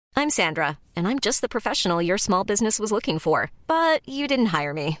I'm Sandra, and I'm just the professional your small business was looking for. But you didn't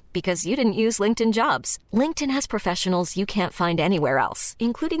hire me because you didn't use LinkedIn Jobs. LinkedIn has professionals you can't find anywhere else,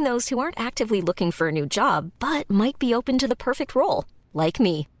 including those who aren't actively looking for a new job, but might be open to the perfect role, like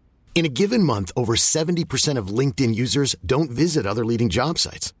me. In a given month, over 70% of LinkedIn users don't visit other leading job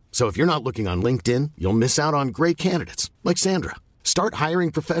sites. So if you're not looking on LinkedIn, you'll miss out on great candidates like Sandra. Start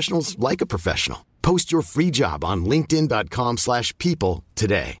hiring professionals like a professional. Post your free job on linkedin.com/people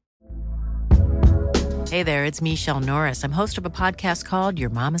today. Hey there, it's Michelle Norris. I'm host of a podcast called Your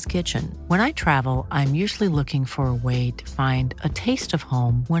Mama's Kitchen. When I travel, I'm usually looking for a way to find a taste of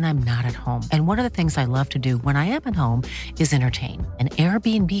home when I'm not at home. And one of the things I love to do when I am at home is entertain. And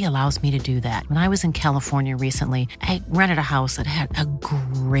Airbnb allows me to do that. When I was in California recently, I rented a house that had a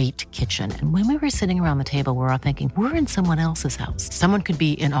great kitchen. And when we were sitting around the table, we're all thinking, we're in someone else's house. Someone could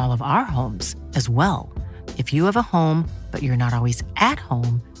be in all of our homes as well. If you have a home, but you're not always at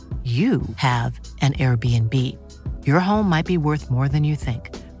home, you have an Airbnb. Your home might be worth more than you think.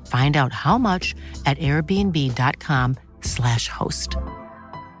 Find out how much at airbnb.com/host.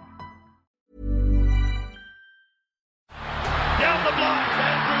 Down the block,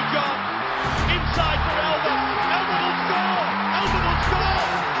 Andrew John. Inside for Elba. Elba will score. Elba will score.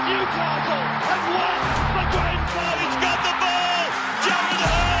 Newcastle have won the grand final. He's got the ball. Jared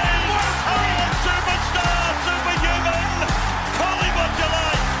Hayes. Oh, superstar, superhuman. Call him what you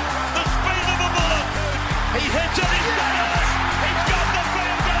like. The speed of a bullet. He hits it. He's got it. He's got the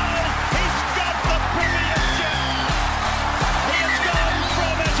field goal. He's got the premiership. He has gone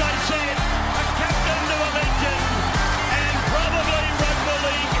from, as I said, a captain to a legend. And probably rugby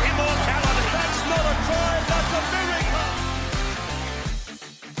league immortality. That's not a try. That's a miracle.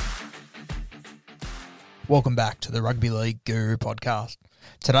 Welcome back to the Rugby League Guru podcast.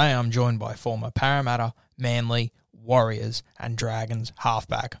 Today I'm joined by former Parramatta, Manly, Warriors and Dragons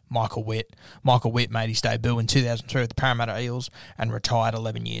halfback Michael Witt. Michael Witt made his debut in 2003 with the Parramatta Eels and retired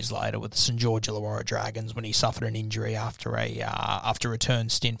 11 years later with the St George Illawarra Dragons when he suffered an injury after a return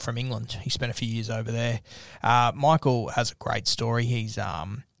stint from England. He spent a few years over there. Michael has a great story. He's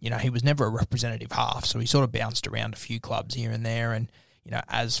he was never a representative half, so he sort of bounced around a few clubs here and there. And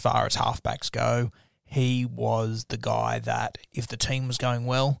as far as halfbacks go, he was the guy that if the team was going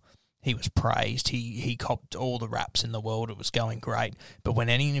well, he was praised. He copped all the raps in the world. It was going great. But when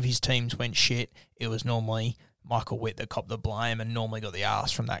any of his teams went shit, it was normally Michael Witt that copped the blame and normally got the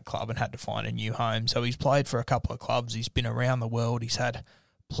arse from that club and had to find a new home. So he's played for a couple of clubs. He's been around the world. He's had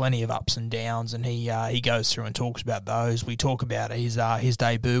plenty of ups and downs, and he goes through and talks about those. We talk about his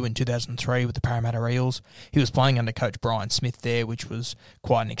debut in 2003 with the Parramatta Eels. He was playing under coach Brian Smith there, which was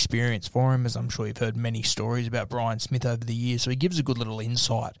quite an experience for him, as I'm sure you've heard many stories about Brian Smith over the years. So he gives a good little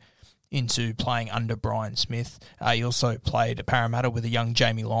insight into playing under Brian Smith. He also played at Parramatta with a young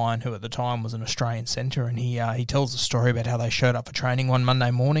Jamie Lyon, who at the time was an Australian centre, and he tells the story about how they showed up for training one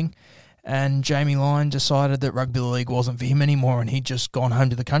Monday morning, and Jamie Lyon decided that rugby league wasn't for him anymore, and he'd just gone home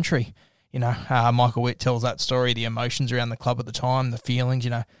to the country. Michael Witt tells that story, the emotions around the club at the time, the feelings.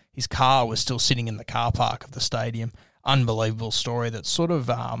 His car was still sitting in the car park of the stadium. Unbelievable story that's sort of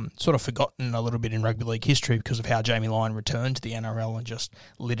forgotten a little bit in rugby league history because of how Jamie Lyon returned to the NRL and just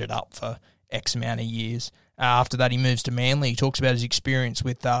lit it up for X amount of years. After that, he moves to Manly. He talks about his experience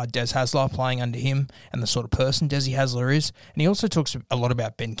with Des Hasler playing under him and the sort of person Desi Hasler is. And he also talks a lot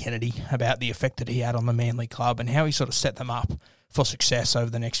about Ben Kennedy, about the effect that he had on the Manly club and how he sort of set them up for success over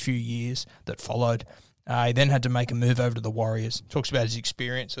the next few years that followed. He then had to make a move over to the Warriors. Talks about his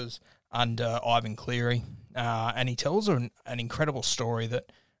experiences under Ivan Cleary. And he tells an incredible story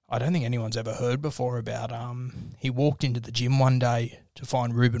that I don't think anyone's ever heard before about. He walked into the gym one day to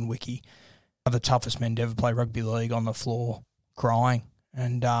find Ruben Wiki, one of the toughest men to ever play rugby league, on the floor crying.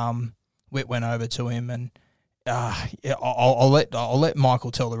 And Witt went over to him, and I'll let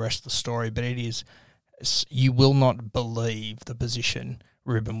Michael tell the rest of the story, but it is, you will not believe the position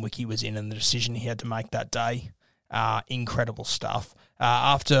Ruben Wiki was in and the decision he had to make that day. Incredible stuff.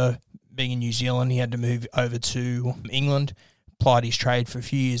 After being in New Zealand, he had to move over to England, plied his trade for a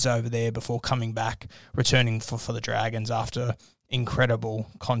few years over there before coming back, returning for the Dragons after incredible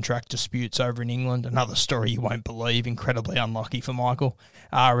contract disputes over in England. Another story you won't believe, incredibly unlucky for Michael.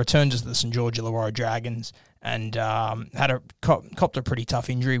 Returned to the St George Illawarra Dragons and copped a pretty tough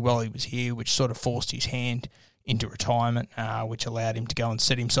injury while he was here, which sort of forced his hand into retirement, which allowed him to go and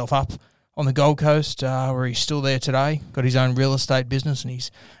set himself up on the Gold Coast, where he's still there today, got his own real estate business, and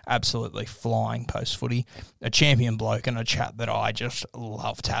he's absolutely flying post-footy. A champion bloke and a chat that I just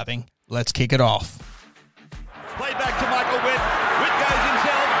loved having. Let's kick it off. Played back to Michael Witt. Witt goes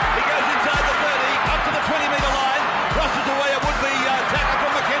himself. He goes inside the 30, up to the 20-metre line. Crosses away a would-be tackle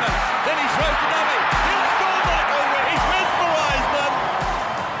from McKenna.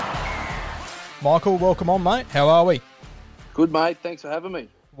 Michael, welcome on, mate. How are we? Good, mate. Thanks for having me.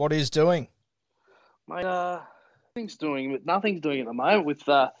 What is doing? Mate, nothing's doing at the moment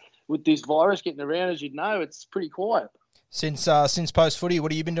with this virus getting around. As you know, it's pretty quiet. Since post footy,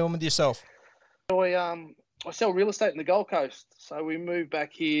 what have you been doing with yourself? I sell real estate in the Gold Coast, so we moved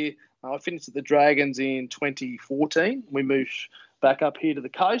back here. I finished at the Dragons in 2014. We moved back up here to the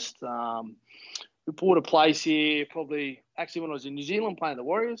coast. We bought a place here probably actually when I was in New Zealand playing the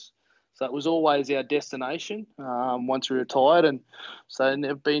Warriors. So it was always our destination once we retired. And so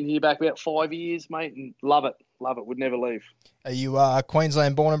I've been here back about 5 years, mate, and love it. Love it. Would never leave. Are you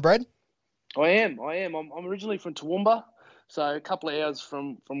Queensland born and bred? I am. I'm originally from Toowoomba, so a couple of hours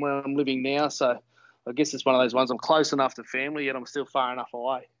from where I'm living now. So I guess it's one of those ones I'm close enough to family, yet I'm still far enough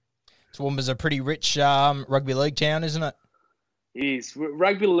away. Toowoomba's a pretty rich rugby league town, isn't it? It is.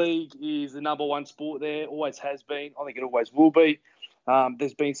 Rugby league is the number one sport there. Always has been. I think it always will be.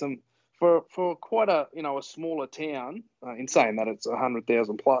 There's been some for quite a smaller town. In saying that, it's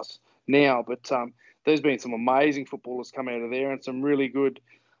 100,000 plus now, but there's been some amazing footballers come out of there and some really good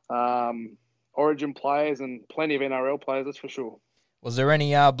Origin players and plenty of NRL players. That's for sure. Was there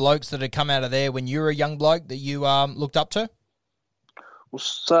any blokes that had come out of there when you were a young bloke that you looked up to?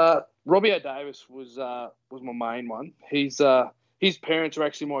 Well, Robbie O'Davis was my main one. His parents are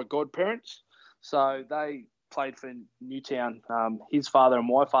actually my godparents, so they played for Newtown. His father and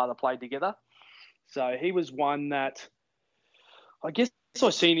my father played together, so he was one that I guess I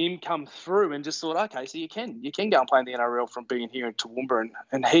seen him come through and just thought, okay, so you can go and play in the NRL from being here in Toowoomba,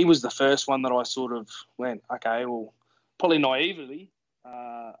 and he was the first one that I sort of went, okay, well, probably naively,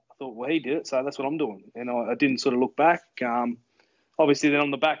 I thought, well, he did it, so that's what I'm doing, and I didn't sort of look back. Obviously, then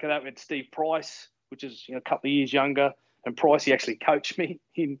on the back of that, we had Steve Price, which is a couple of years younger, and Price, he actually coached me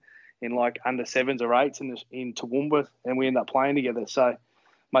in like under 7s or 8s in Toowoomba, and we ended up playing together. So,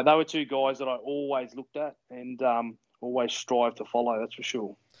 mate, they were two guys that I always looked at and always strive to follow, that's for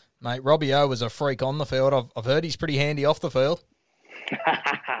sure. Mate, Robbie O was a freak on the field. I've heard he's pretty handy off the field.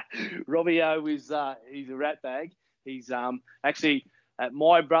 Robbie O is he's a rat bag. He's actually at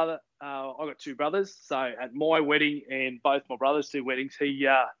my brother. I got two brothers, so at my wedding and both my brothers' two weddings, he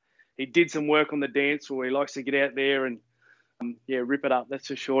did some work on the dance floor. He likes to get out there and rip it up. That's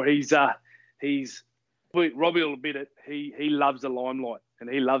for sure. Robbie will admit it. He loves the limelight and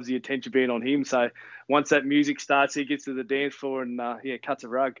he loves the attention being on him. So once that music starts, he gets to the dance floor and cuts a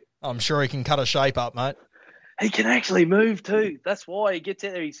rug. I'm sure he can cut a shape up, mate. He can actually move too. That's why he gets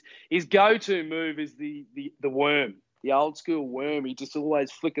out there. His go-to move is the worm, the old school worm. He just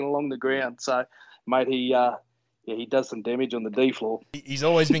always flicking along the ground. So, mate, he does some damage on the D floor. He's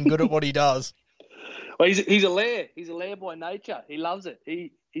always been good at what he does. Well, he's a lair. He's a lair by nature. He loves it.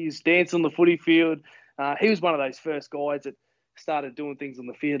 He's danced on the footy field. He was one of those first guys that started doing things on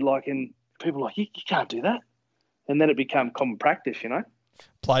the field, and people were like, you can't do that. And then it became common practice,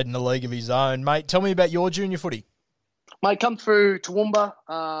 Played in a league of his own. Mate, tell me about your junior footy. Mate, come through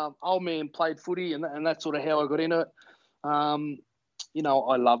Toowoomba. Old man played footy, and that's sort of how I got into it. I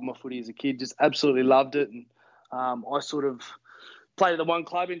loved my footy as a kid, just absolutely loved it. And I sort of played at the one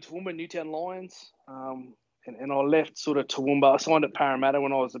club in Toowoomba, Newtown Lions. And I left sort of Toowoomba. I signed at Parramatta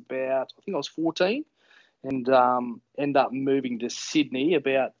when I was I think I was 14, and ended up moving to Sydney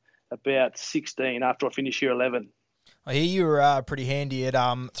about 16 after I finished year 11. I hear you were pretty handy at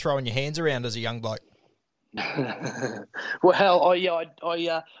throwing your hands around as a young bloke. Well,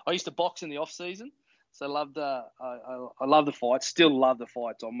 I used to box in the off season, so I love the fights. Still love the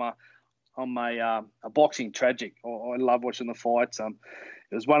fights. I'm a boxing tragic. I love watching the fights.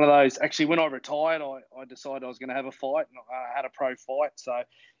 It was one of those. Actually, when I retired, I decided I was going to have a fight, and I had a pro fight. So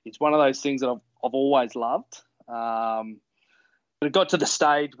it's one of those things that I've always loved. But it got to the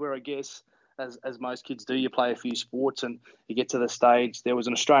stage where I guess, as most kids do, you play a few sports, and you get to the stage there was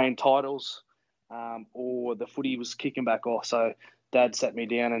an Australian titles, or the footy was kicking back off. So Dad sat me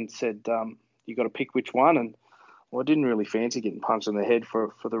down and said, "You got to pick which one." And I didn't really fancy getting punched in the head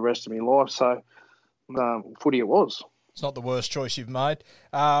for the rest of my life. So footy it was. It's not the worst choice you've made.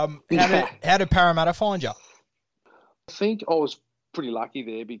 How did Parramatta find you? I think I was pretty lucky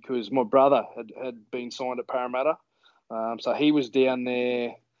there because my brother had been signed at Parramatta. So he was down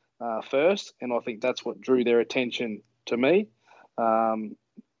there first, and I think that's what drew their attention to me,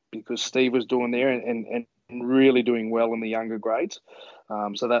 because Steve was doing there and really doing well in the younger grades.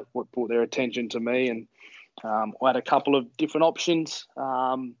 So that what brought their attention to me, and I had a couple of different options,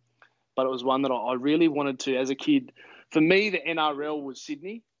 but it was one that I really wanted to as a kid. For me, the NRL was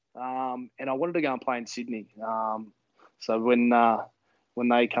Sydney, and I wanted to go and play in Sydney. So when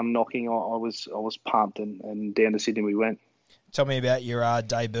they come knocking, I was pumped, and down to Sydney we went. Tell me about your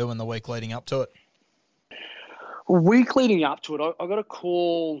debut and the week leading up to it. A week leading up to it, I got a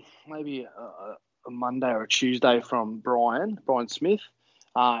call maybe a Monday or a Tuesday from Brian Smith,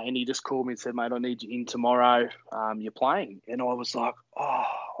 and he just called me and said, "Mate, I need you in tomorrow. You're playing." And I was like, I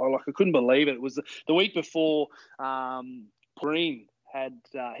couldn't believe it. It was the week before Green had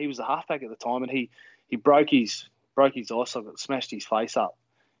he was a halfback at the time, and he broke his eyesight, smashed his face up,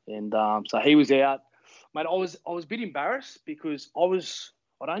 and so he was out. Mate, I was a bit embarrassed because I'd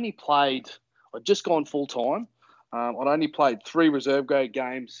just gone full time. I'd only played 3 reserve grade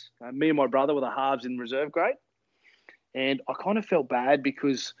games. Me and my brother were the halves in reserve grade. And I kind of felt bad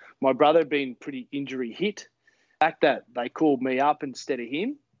because my brother had been pretty injury hit. The fact that they called me up instead of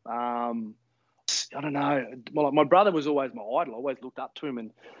him, I don't know. Well, my brother was always my idol. I always looked up to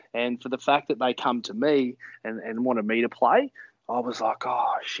him. And for the fact that they come to me and wanted me to play, I was like,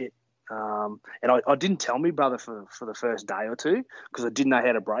 oh, shit. And I didn't tell my brother for the first day or two because I didn't know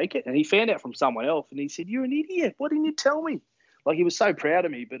how to break it. And he found out from someone else, and he said, "You're an idiot. Why didn't you tell me?" Like, he was so proud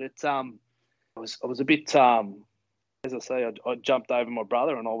of me. But I was a bit, as I say, I jumped over my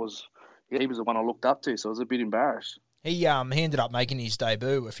brother, and he was the one I looked up to, so I was a bit embarrassed. He ended up making his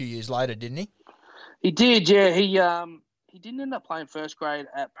debut a few years later, didn't he? He did, yeah. He didn't end up playing first grade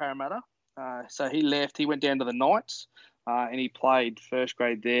at Parramatta, so he left. He went down to the Knights. And he played first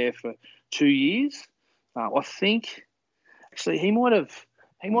grade there for 2 years. I think, actually, he might have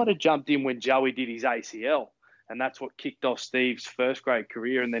jumped in when Joey did his ACL, and that's what kicked off Steve's first grade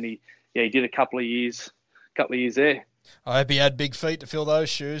career. And then he did a couple of years there. I hope he had big feet to fill those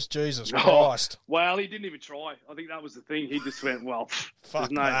shoes. Jesus Christ! Well, he didn't even try. I think that was the thing. He just went, well, fuck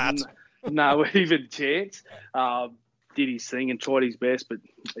that. No even chance. Did his thing and tried his best, but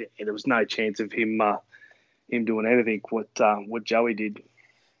there was no chance of him doing anything what Joey did.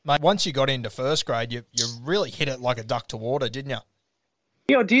 Mate, once you got into first grade, you really hit it like a duck to water, didn't you?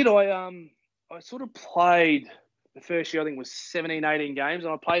 Yeah, I did. I sort of played the first year, I think it was 17, 18 games,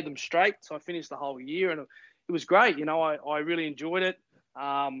 and I played them straight, so I finished the whole year, and it was great. You know, I really enjoyed it.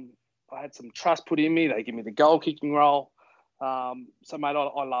 I had some trust put in me. They gave me the goal-kicking role. So, mate,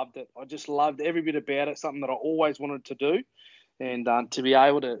 I loved it. I just loved every bit about it, something that I always wanted to do, and to be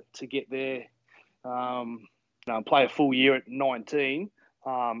able to get there, play a full year at 19.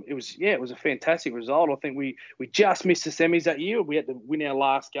 It was a fantastic result. I think we just missed the semis that year. We had to win our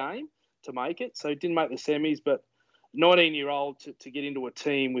last game to make it, so didn't make the semis. But 19-year-old to get into a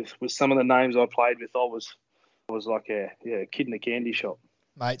team with some of the names I played with, I was like a kid in a candy shop.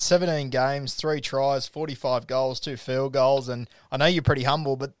 Mate, 17 games, 3 tries, 45 goals, 2 field goals, and I know you're pretty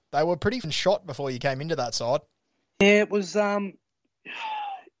humble, but they were pretty shot before you came into that side. Yeah, it was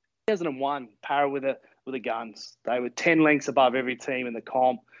 2001, Para with the Guns. They were 10 lengths above every team in the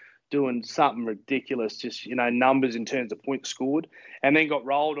comp, doing something ridiculous, just, numbers in terms of points scored, and then got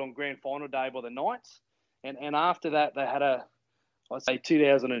rolled on grand final day by the Knights. And after that, they had I'd say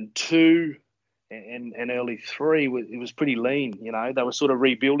 2002 and early 3, it was pretty lean. They were sort of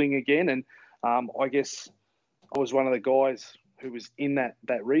rebuilding again. And I guess I was one of the guys who was in that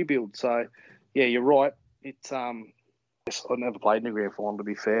rebuild. So, yeah, you're right. I never played in a grand final, to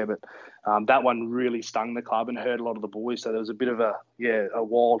be fair, but that one really stung the club and hurt a lot of the boys. So there was a bit of a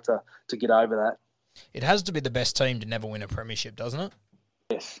while to get over that. It has to be the best team to never win a premiership, doesn't it?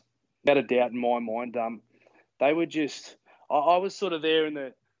 Yes, without a doubt in my mind. They were just. I was sort of there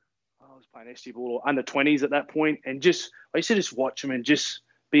I was playing SG ball or under 20s at that point, and I used to just watch them and just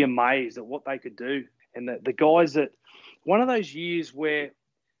be amazed at what they could do. And the guys that one of those years where,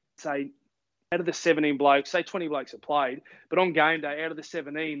 say, out of the 17 blokes, say 20 blokes that played, but on game day, out of the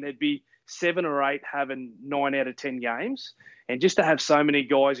 17, there'd be 7 or 8 having 9 out of 10 games. And just to have so many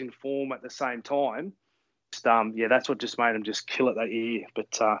guys in form at the same time, that's what just made them just kill it that year.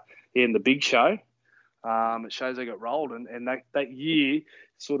 But in the big show, it shows they got rolled. And that year,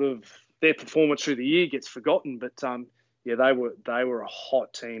 sort of their performance through the year gets forgotten. But, they were a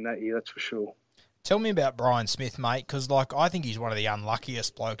hot team that year, that's for sure. Tell me about Brian Smith, mate, because I think he's one of the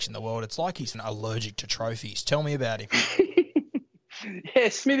unluckiest blokes in the world. It's like he's allergic to trophies. Tell me about him. Yeah,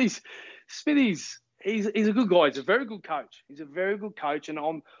 Smithy's he's a good guy. He's a very good coach.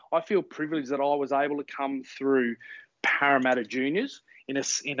 And I feel privileged that I was able to come through Parramatta Juniors in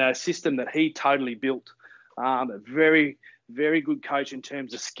a system that he totally built. A very, very good coach in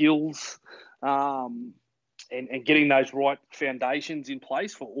terms of skills, and getting those right foundations in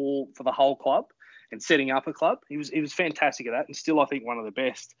place for the whole club. And setting up a club. He was fantastic at that, and still I think one of the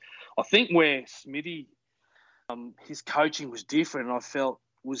best. I think where Smithy, his coaching was different, and I felt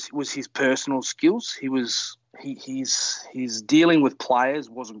was his personal skills. He was his dealing with players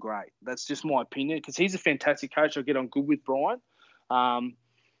wasn't great. That's just my opinion, because he's a fantastic coach. I get on good with Brian,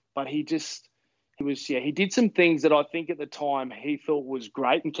 but he did some things that I think at the time he felt was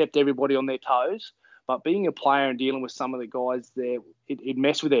great and kept everybody on their toes. But being a player and dealing with some of the guys there, it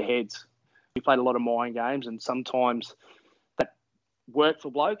messed with their heads. He played a lot of mind games, and sometimes that worked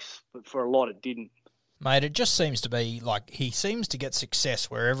for blokes, but for a lot it didn't. Mate, it just seems to be like he seems to get success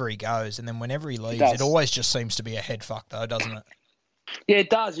wherever he goes, and then whenever he leaves, it always just seems to be a head fuck, though, doesn't it? Yeah, it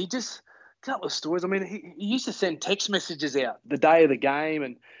does. A couple of stories. I mean, he used to send text messages out the day of the game,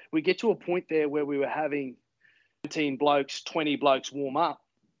 and we get to a point there where we were having 19 blokes, 20 blokes warm up.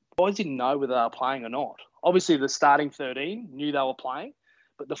 Guys didn't know whether they were playing or not. Obviously, the starting 13 knew they were playing,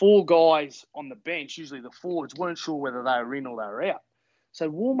 but the 4 guys on the bench, usually the forwards, weren't sure whether they were in or they were out. So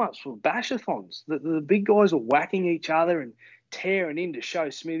warm-ups were bashathons. The big guys were whacking each other and tearing in to show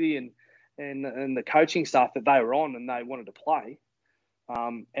Smithy and the coaching staff that they were on and they wanted to play.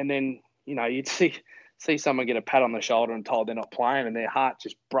 And then, you'd see someone get a pat on the shoulder and told they're not playing, and their heart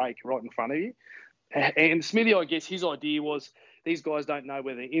just break right in front of you. And Smithy, I guess his idea was these guys don't know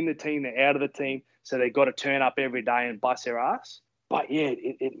whether they're in the team, they're out of the team, so they've got to turn up every day and bust their ass. But, yeah,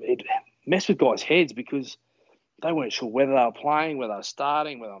 it messed with guys' heads because they weren't sure whether they were playing, whether they were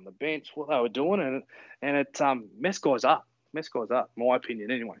starting, whether on the bench, what they were doing, and it messed guys up. My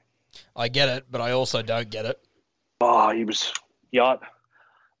opinion, anyway. I get it, but I also don't get it. Oh,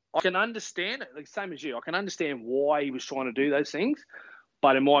 I can understand it, like same as you. I can understand why he was trying to do those things,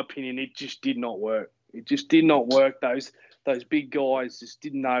 but in my opinion, it just did not work. It just did not work. Those big guys just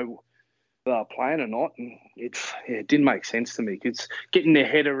didn't know whether they were playing or not, and it didn't make sense to me. It's getting their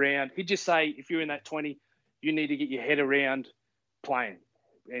head around. He'd just say, if you're in that 20, you need to get your head around playing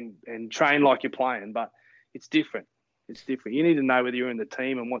and train like you're playing, but it's different. It's different. You need to know whether you're in the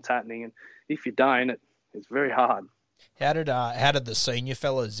team and what's happening, and if you don't, it's very hard. How did the senior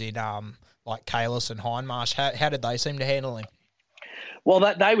fellas in like Kalis and Hindmarsh, how did they seem to handle him?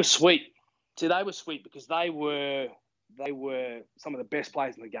 Well, they were sweet. See, they were sweet because they were some of the best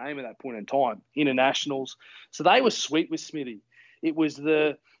players in the game at that point in time, internationals. So they were sweet with Smithy. It was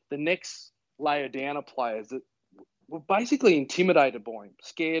the next layer down of players that were basically intimidated by him,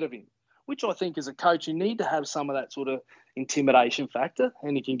 scared of him, which I think as a coach you need to have some of that sort of intimidation factor,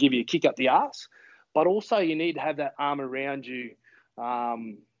 and he can give you a kick up the arse. But also you need to have that arm around you,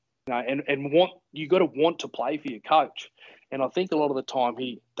 and you got to want to play for your coach. And I think a lot of the time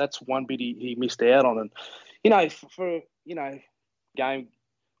that's one bit he missed out on. And for game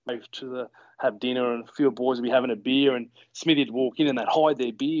to have dinner and a few boys would be having a beer and Smithy'd walk in and they'd hide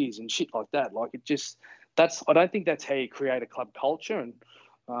their beers and shit like that. Like I don't think that's how you create a club culture. And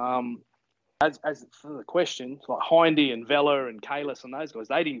as for the question, like Hindy and Vella and Kalis and those guys,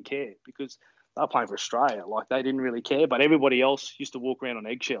 they didn't care because they were playing for Australia. Like they didn't really care, but everybody else used to walk around on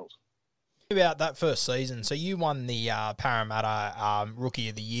eggshells. About that first season, so you won the Parramatta Rookie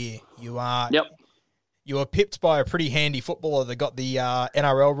of the Year. Yep. You were pipped by a pretty handy footballer that got the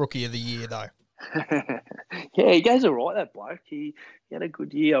NRL Rookie of the Year, though. Yeah, he goes all right, that bloke. He had a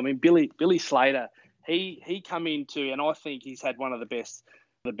good year. I mean, Billy Slater, he come into, and I think he's had one of the best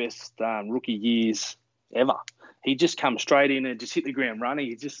rookie years ever. He just comes straight in and just hit the ground running.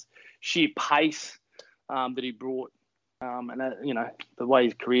 He just sheer pace that he brought, and the way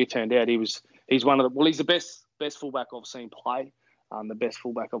his career turned out, he's he's the best fullback I've seen play, the best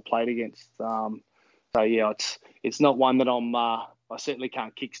fullback I've played against. So yeah, it's not one that I certainly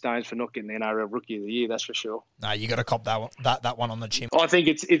can't kick stones for not getting the NRL Rookie of the Year. That's for sure. No, you got to cop that one on the chin. I think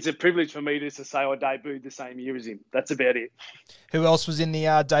it's a privilege for me just to say I debuted the same year as him. That's about it. Who else was in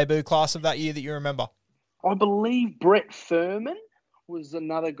the debut class of that year that you remember? I believe Brett Furman was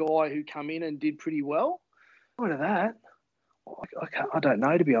another guy who come in and did pretty well. What of that? I don't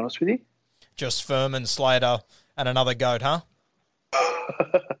know, to be honest with you. Just Furman, Slater, and another goat, huh?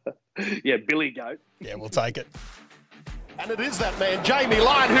 Yeah, Billy Goat. Yeah, we'll take it. And it is that man, Jamie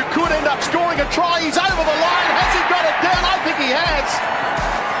Lyon, who could end up scoring a try. He's over the line. Has he got it down? I think he has.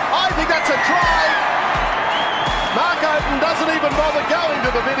 I think that's a try. Mark Oaten doesn't even bother going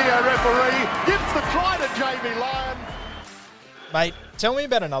to the video referee. Gives the try to Jamie Lyon. Mate, tell me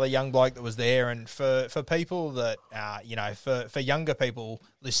about another young bloke that was there, and for people that, for younger people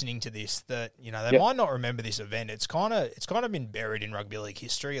listening to this that, they might not remember this event. It's kind of been buried in rugby league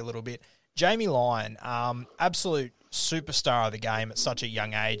history a little bit. Jamie Lyon, absolute superstar of the game at such a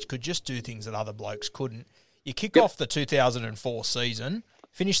young age, could just do things that other blokes couldn't. You kick off the 2004 season.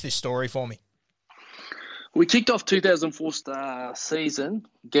 Finish this story for me. We kicked off 2004 season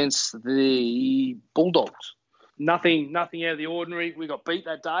against the Bulldogs. Nothing out of the ordinary. We got beat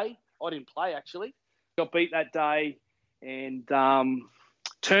that day. I didn't play, actually. got beat that day and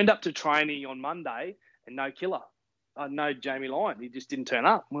turned up to training on Monday and no Killer. No Jamie Lyon. He just didn't turn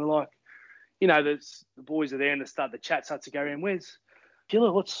up. We're like, the boys are there and the chat starts to go around, where's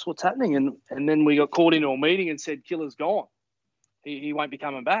Killer? What's happening? And then we got called into a meeting and said, Killer's gone. He won't be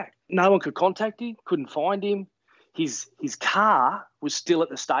coming back. No one could contact him, couldn't find him. His car was still at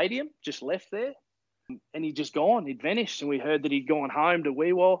the stadium, just left there. And he'd just gone. He'd vanished. And we heard that he'd gone home to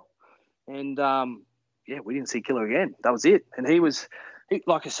Weewa. And, we didn't see Killer again. That was it. And he was playing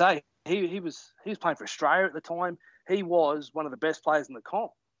for Australia at the time. He was one of the best players in the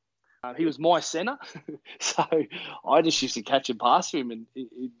comp. He was my centre. So I just used to catch and pass him, and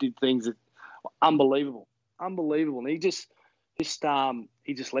he did things that unbelievable. And he just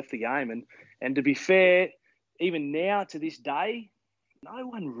left the game. And to be fair, even now to this day, no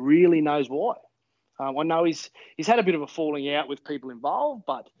one really knows why. I know he's had a bit of a falling out with people involved,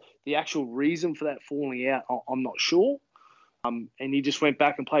 but the actual reason for that falling out, I'm not sure. And he just went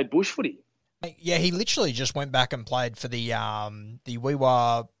back and played bush footy. Yeah, he literally just went back and played for the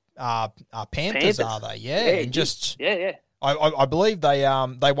Weewa Panthers, are they? Yeah. I believe they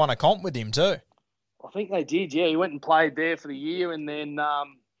won a comp with him too. I think they did. Yeah, he went and played there for the year, and then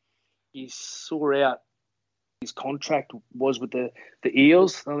he saw out his contract was with the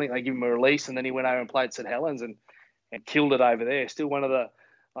Eels. I think they gave him a release, and then he went over and played St Helens and killed it over there. Still one of the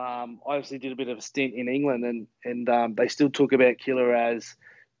obviously did a bit of a stint in England, and they still talk about Killer as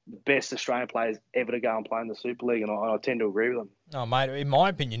the best Australian players ever to go and play in the Super League, and I tend to agree with them. Oh, mate, in my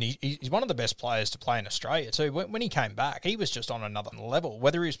opinion, he's one of the best players to play in Australia too. When he came back, he was just on another level.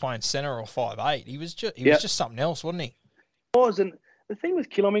 Whether he was playing centre or 5'8", he was just something else, wasn't he? He was, and the thing with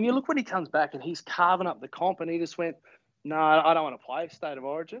Killer, I mean, you look when he comes back and he's carving up the comp, and he just went, no, I don't want to play State of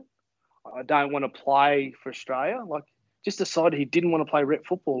Origin. I don't want to play for Australia. Like, just decided he didn't want to play rep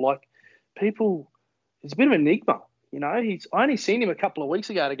football. Like, people, it's a bit of an enigma. I only seen him a couple of weeks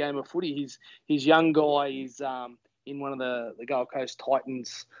ago at a game of footy. He's young guy. He's in one of the Gold Coast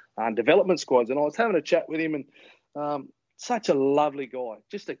Titans development squads, and I was having a chat with him, and such a lovely guy,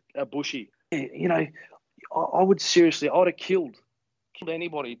 just a bushy. I would have killed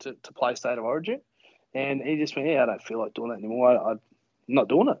anybody to play State of Origin, and he just went, I don't feel like doing that anymore. I'm not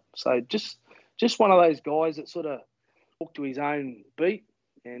doing it. So just one of those guys that sort of walked to his own beat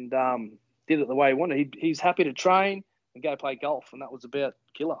and did it the way he wanted. He's happy to train and go play golf, and that was about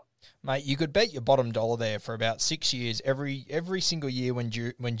Killer. Mate, you could bet your bottom dollar there for about 6 years. Every single year when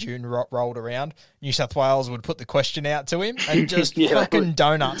June rolled around, New South Wales would put the question out to him and just fucking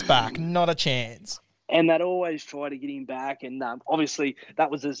donuts back. Not a chance. And they'd always try to get him back. And obviously that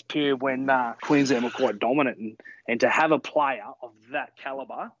was this period when Queensland were quite dominant. And to have a player of that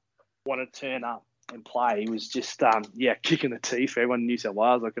calibre want to turn up and play, he was just, kicking the teeth for everyone in New South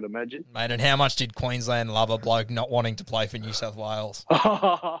Wales, I could imagine. Mate, and how much did Queensland love a bloke not wanting to play for New South Wales?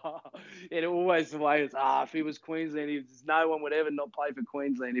 It always the way it was, if he was Queensland, no one would ever not play for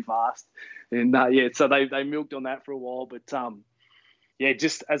Queensland if asked. And, so they milked on that for a while. But,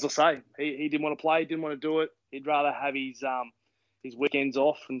 just as I say, he didn't want to play, didn't want to do it. He'd rather have his weekends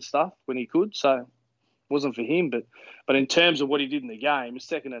off and stuff when he could. So it wasn't for him. But in terms of what he did in the game,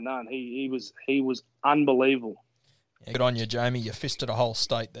 second to none. He was unbelievable. Yeah, good on you, Jamie. You fisted a whole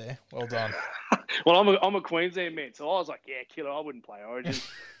state there. Well done. Well, I'm a Queensland man, so I was like, Killer, I wouldn't play Origin.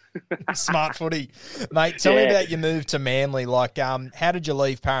 Smart footy. Mate, tell me about your move to Manly. Like, how did you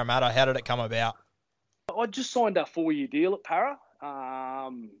leave Parramatta? How did it come about? I just signed a 4-year deal at Para. I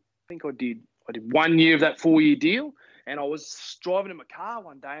think I did 1 year of that 4-year deal, and I was driving in my car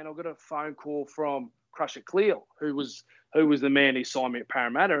one day and I got a phone call from Crusher Cleo, who was the man who signed me at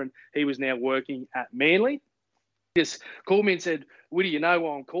Parramatta, and he was now working at Manly. He just called me and said, Woody, you know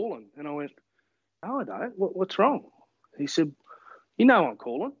why I'm calling? And I went, no, I don't. What's wrong? He said, you know I'm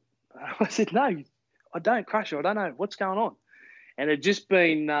calling. I said, no, I don't, Crusher. I don't know. What's going on? And it had just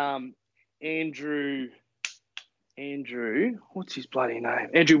been Andrew, what's his bloody name?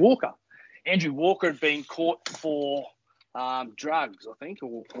 Andrew Walker. Andrew Walker had been caught for drugs, I think,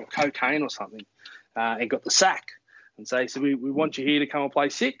 or cocaine or something, and got the sack. And so he said, we want you here to come and play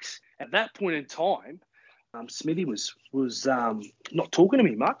 6. At that point in time, Smithy was not talking to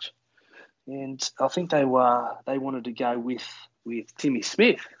me much. And I think they wanted to go with Timmy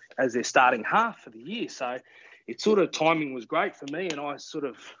Smith as their starting half for the year. So it sort of timing was great for me, and I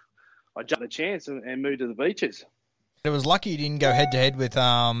jumped the chance and moved to the Beaches. It was lucky you didn't go head-to-head with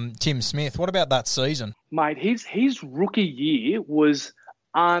Tim Smith. What about that season? Mate, his rookie year was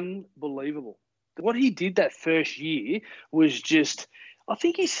unbelievable. What he did that first year was just, I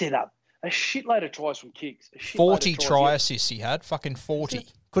think he set up a shitload of tries from kicks. 40 try assists he had, fucking 40.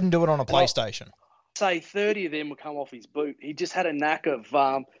 Couldn't do it on a PlayStation. say 30 of them would come off his boot. He just had a knack of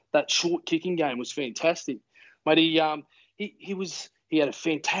that short kicking game was fantastic. But he had a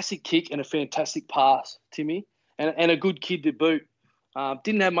fantastic kick and a fantastic pass, Timmy, and a good kid to boot.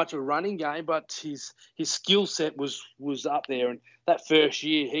 Didn't have much of a running game, but his skill set was up there. And that first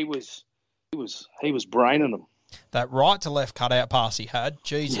year, he was braining them. That right to left cutout pass he had,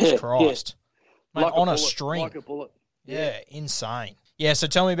 Jesus Christ, mate, like on a a bullet, string, like a bullet. Yeah, insane. Yeah, so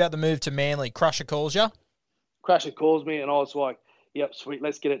tell me about the move to Manly. Crusher calls you. Crusher calls me, and I was like, "Yep, sweet,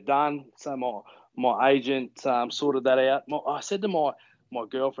 let's get it done." So my agent sorted that out. I said to my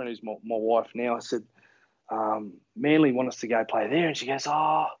girlfriend, who's my wife now, I said, Manly want us to go play there. And she goes,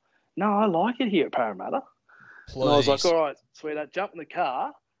 "Oh, no, I like it here at Parramatta." Please. And I was like, "All right, sweetheart, jump in the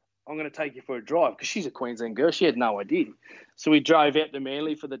car. I'm going to take you for a drive," because she's a Queensland girl. She had no idea. So we drove out to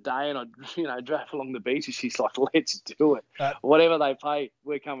Manly for the day, and I drove along the beach, and she's like, "Let's do it. Whatever they pay,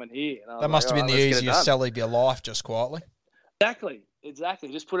 we're coming here." That must have been the easiest sell of your life, just quietly. Exactly.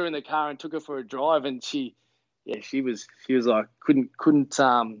 Just put her in the car and took her for a drive, and she was like couldn't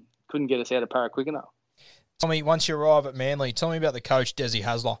get us out of Parra quick enough. Tell me, once you arrive at Manly, tell me about the coach, Desi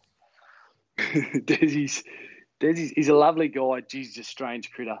Hasler. Desi's a lovely guy. He's just a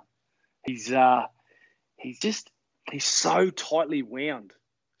strange critter. He's so tightly wound.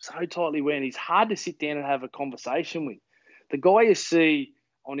 He's hard to sit down and have a conversation with. The guy you see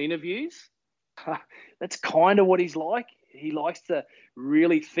on interviews, that's kind of what he's like. He likes to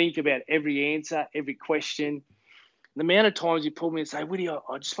really think about every answer, every question. The amount of times he pulled me and say, "Woody, I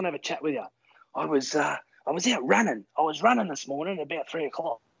just want to have a chat with you. I was out running. I was running this morning at about 3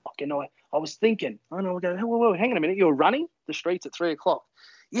 o'clock, and I was thinking." I go, "Well, hang on a minute. You were running the streets at 3 o'clock?"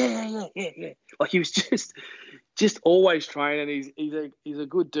 Yeah. Like he was just always training. He's a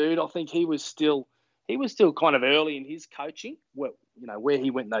good dude. I think he was still kind of early in his coaching. Well, where he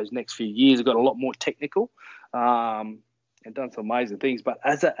went those next few years, he got a lot more technical, and done some amazing things. But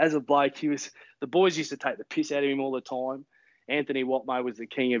as a bloke, the boys used to take the piss out of him all the time. Anthony Watmough was the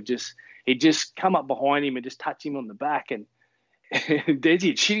king of he'd just come up behind him and just touch him on the back, and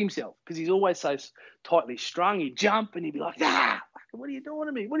Desi'd shit himself because he's always so tightly strung. He'd jump and he'd be like, "Ah, what are you doing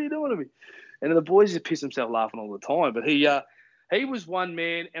to me? What are you doing to me?" And the boys just piss themselves laughing all the time. But he was one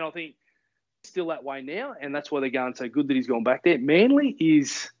man, and I think still that way now, and that's why they're going so good that he's gone back there. Manly,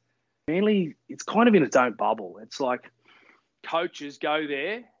 it's kind of in its own bubble. It's like coaches go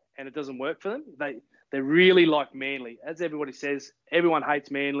there and it doesn't work for them. They really like Manly. As everybody says, everyone hates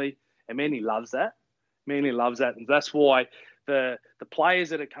Manly, and Manly loves that. And that's why the players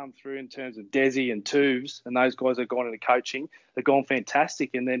that have come through in terms of Desi and Tubes and those guys that have gone into coaching, they've gone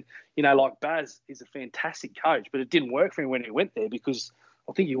fantastic. And then, like Baz is a fantastic coach, but it didn't work for him when he went there because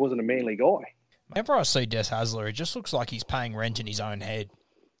I think he wasn't a Manly guy. Whenever I see Des Hasler, it just looks like he's paying rent in his own head.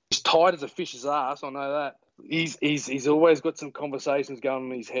 He's tight as a fish's ass, I know that. He's always got some conversations going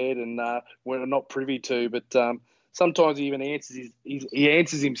on in his head, and we're not privy to. But sometimes he even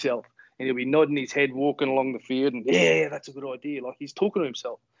answers himself, and he'll be nodding his head, walking along the field, and yeah, that's a good idea. Like he's talking to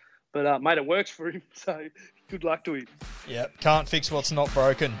himself. But mate, it works for him. So good luck to him. Yep, can't fix what's not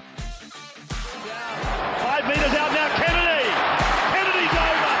broken. 5 metres out now, Kennedy. Kennedy's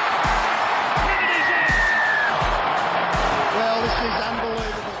over. Kennedy's out. Well, this is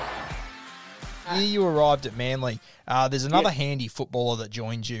unbelievable. The year you arrived at Manly, there's another handy footballer that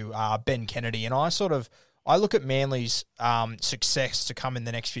joined you, Ben Kennedy, and I look at Manly's success to come in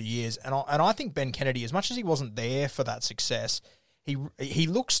the next few years, and I think Ben Kennedy, as much as he wasn't there for that success, he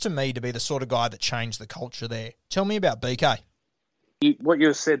looks to me to be the sort of guy that changed the culture there. Tell me about BK. What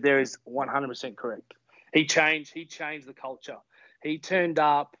you said there is 100% correct. He changed the culture. He turned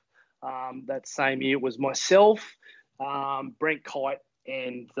up that same year. It was myself, Brent Kite,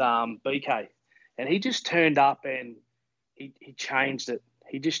 and BK. And he just turned up and he changed it.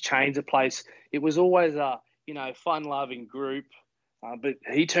 He just changed the place. It was always a fun-loving group, but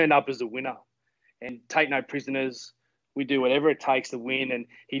he turned up as a winner. And take no prisoners. We do whatever it takes to win, and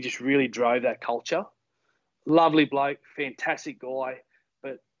he just really drove that culture. Lovely bloke, fantastic guy,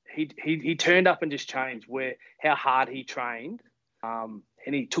 but he turned up and just changed how hard he trained, and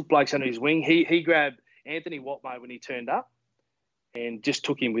he took blokes under his wing. He grabbed Anthony Watmough when he turned up, and just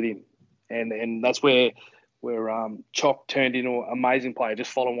took him with him, and that's where Chock turned into an amazing player,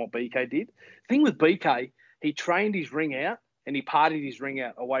 just following what BK did. The thing with BK, he trained his ring out and he partied his ring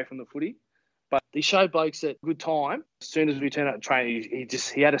out away from the footy. But he showed blokes at good time. As soon as we turned out to train,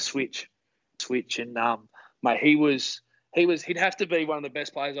 he had a switch, and mate, he'd have to be one of the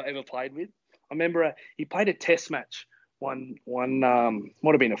best players I ever played with. I remember he played a test match one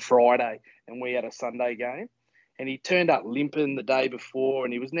might have been a Friday, and we had a Sunday game, and he turned up limping the day before,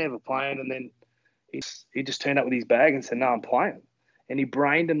 and he was never playing, and then he just turned up with his bag and said, "No, I'm playing." And he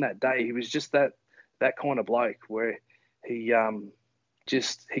brained him that day. He was just that kind of bloke where he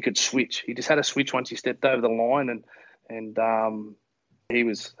could switch. He just had a switch once he stepped over the line, and he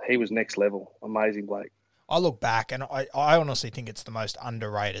was next level. Amazing bloke. I look back and I honestly think it's the most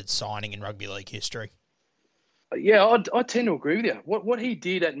underrated signing in rugby league history. Yeah, I tend to agree with you. What he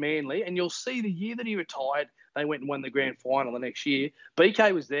did at Manly, and you'll see the year that he retired, they went and won the grand final the next year.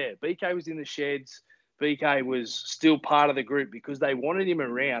 BK was there. BK was in the sheds. BK was still part of the group because they wanted him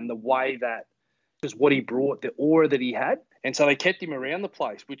around the way that was what he brought, the aura that he had. And so they kept him around the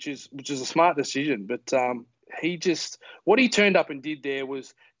place, which is a smart decision. But what he turned up and did there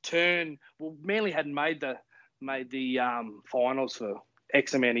was Manly hadn't made the finals for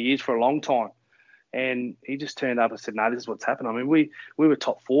X amount of years for a long time. And he just turned up and said, "No, this is what's happened." I mean, we were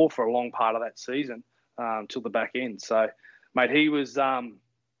top 4 for a long part of that season till the back end. So, mate, he was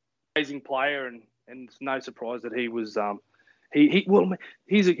amazing player, and it's no surprise that he was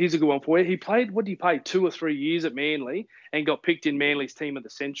here's a good one for you. He played, 2 or 3 years at Manly and got picked in Manly's team of the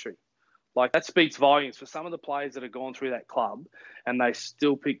century. Like, that speaks volumes for some of the players that have gone through that club and they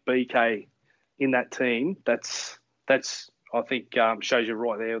still pick BK in that team. That's I think shows you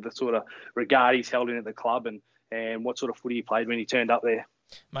right there the sort of regard he's held in at the club and what sort of footy he played when he turned up there.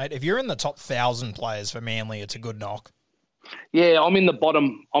 Mate, if you're in the top 1,000 players for Manly, it's a good knock. Yeah, I'm in the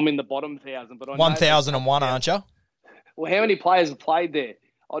bottom 1,000, but 1,001, aren't you? Well, how many players have played there?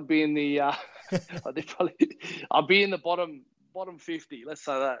 I'd be in the I'd be in the bottom 50. Let's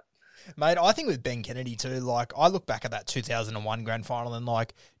say that. Mate, I think with Ben Kennedy too, like, I look back at that 2001 grand final and,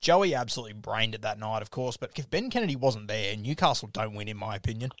 like, Joey absolutely brained it that night, of course, but if Ben Kennedy wasn't there, Newcastle don't win, in my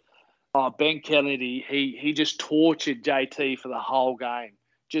opinion. Oh, Ben Kennedy, he just tortured JT for the whole game.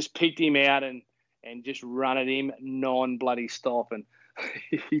 Just picked him out and just run at him non-bloody stop. And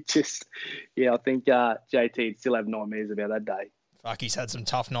he just, I think JT'd still have nightmares about that day. Fuck, he's had some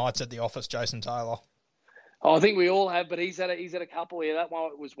tough nights at the office, Jason Taylor. Oh, I think we all have, but he's had a couple here. That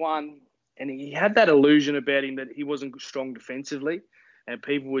one was one, and he had that illusion about him that he wasn't strong defensively, and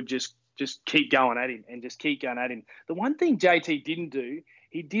people would just keep going at him and just keep going at him. The one thing JT didn't do,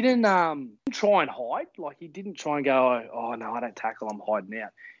 he didn't try and hide. Like, he didn't try and go, "Oh no, I don't tackle, I'm hiding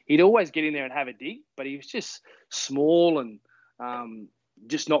out." He'd always get in there and have a dig, but he was just small and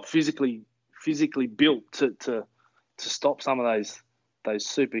just not physically built to stop some of those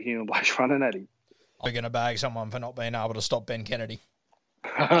superhuman blokes running at him. We're going to bag someone for not being able to stop Ben Kennedy.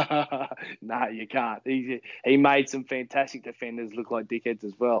 No, you can't. He made some fantastic defenders look like dickheads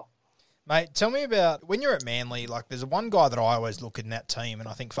as well. Mate, tell me about when you're at Manly, like, there's one guy that I always look in that team and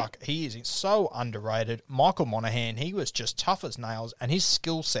I think, fuck, he is so underrated. Michael Monaghan, he was just tough as nails and his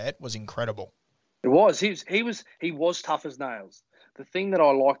skill set was incredible. It was. He was tough as nails. The thing that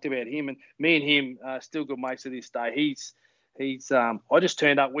I liked about him, and me and him are still good mates to this day, I just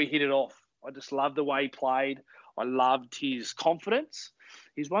turned up, we hit it off. I just loved the way he played. I loved his confidence.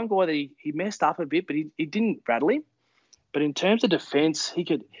 He's one guy that he messed up a bit, but he didn't rattle him. But in terms of defence,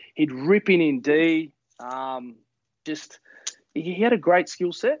 he'd rip in D. He had a great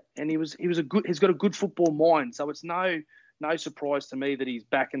skill set, and he's got a good football mind. So it's no surprise to me that he's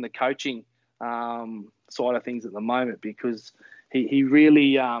back in the coaching side of things at the moment, because he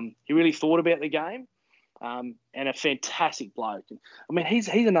really thought about the game. And a fantastic bloke. I mean, he's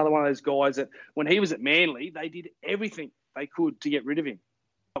another one of those guys that when he was at Manly, they did everything they could to get rid of him.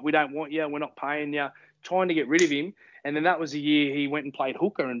 We don't want you, we're not paying you, trying to get rid of him. And then that was the year he went and played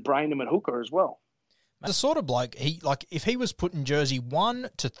hooker and brained him at hooker as well. The sort of bloke, if he was put in jersey 1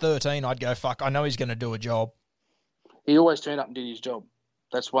 to 13, I'd go, fuck, I know he's going to do a job. He always turned up and did his job.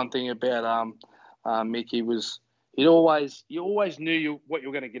 That's one thing about Mick. You always knew what you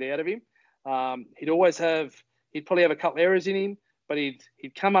were going to get out of him. He'd probably have a couple errors in him, but he'd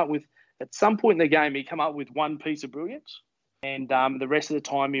come up with, at some point in the game, he'd come up with one piece of brilliance, and the rest of the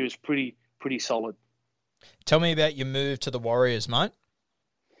time he was pretty solid. Tell me about your move to the Warriors, mate.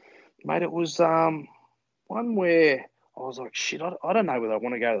 Mate, it was one where I was like, shit, I don't know whether I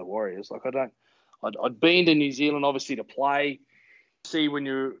want to go to the Warriors. Like, I'd been to New Zealand obviously to play. See, when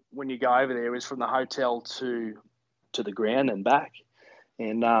you go over there, is from the hotel to the ground and back.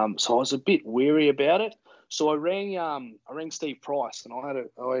 And so I was a bit weary about it. So I rang Steve Price, and I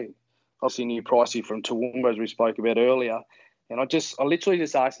obviously knew Pricey from Toowoomba, as we spoke about earlier. And I literally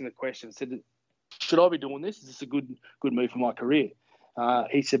just asked him the question, said, should I be doing this? Is this a good move for my career?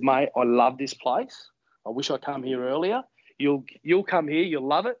 He said, mate, I love this place. I wish I'd come here earlier. You'll come here, you'll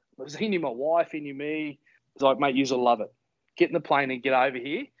love it. He knew my wife, he knew me. He's like, mate, you'll love it. Get in the plane and get over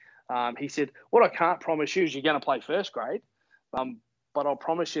here. He said, what I can't promise you is you're going to play first grade. but I'll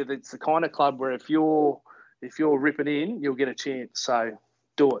promise you that it's the kind of club where if you're ripping in, you'll get a chance. So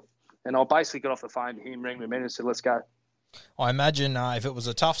do it. And I basically got off the phone to him, rang me and said, let's go. I imagine if it was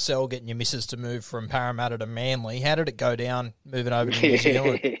a tough sell getting your missus to move from Parramatta to Manly, how did it go down moving over to New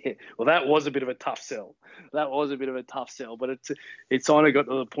Zealand? Well, that was a bit of a tough sell. But it's only got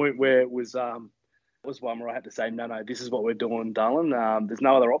to the point where it was one where I had to say, no, this is what we're doing, darling. There's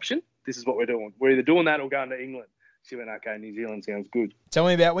no other option. This is what we're doing. We're either doing that or going to England. She went, okay, New Zealand sounds good. Tell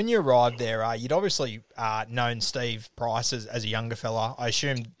me about when you arrived there. You'd obviously known Steve Price as a younger fella. I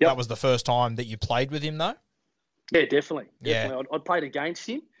assume that was the first time that you played with him, though? Yeah, definitely. Yeah. I'd played against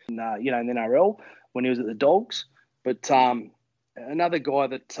him, in the NRL when he was at the Dogs. But another guy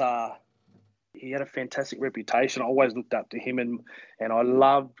that he had a fantastic reputation. I always looked up to him, and I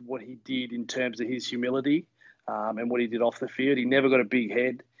loved what he did in terms of his humility and what he did off the field. He never got a big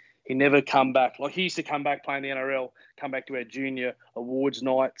head. He never come back. Like, he used to come back playing the NRL, come back to our junior awards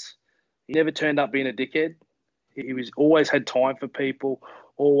nights. He never turned up being a dickhead. He was always had time for people,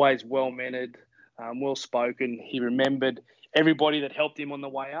 always well-mannered, well-spoken. He remembered everybody that helped him on the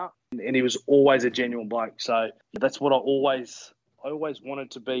way up, and he was always a genuine bloke. So that's what I always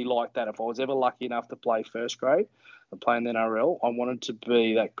wanted to be like that. If I was ever lucky enough to play first grade and play in the NRL, I wanted to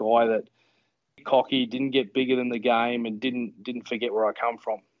be that guy that cocky, didn't get bigger than the game, and didn't forget where I come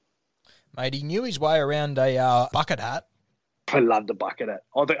from. Mate, he knew his way around a bucket hat. I loved a bucket hat.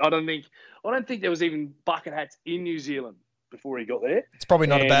 I don't think there was even bucket hats in New Zealand before he got there. It's probably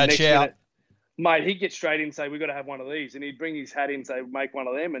not a bad shout. Mate, he'd get straight in and say, we've got to have one of these. And he'd bring his hat in and say, make one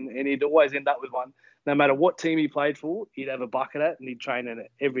of them. And he'd always end up with one. No matter what team he played for, he'd have a bucket hat and he'd train in it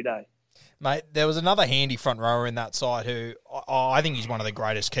every day. Mate, there was another handy front rower in that side who I think he's one of the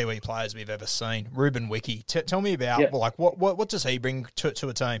greatest Kiwi players we've ever seen, Ruben Wiki. Tell me about, what does he bring to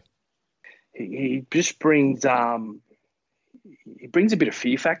a team? He just brings a bit of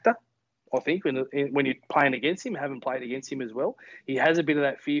fear factor, I think, when you're playing against him, haven't played against him as well. He has a bit of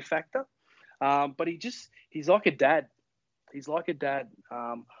that fear factor, but he's like a dad. He's like a dad.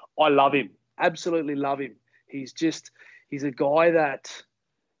 I love him, absolutely love him. He's a guy that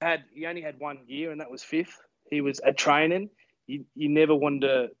he only had 1 year, and that was fifth. He was at training. You never wanted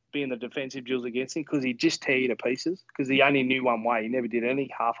to be in the defensive drills against him because he'd just tear you to pieces because he only knew one way. He never did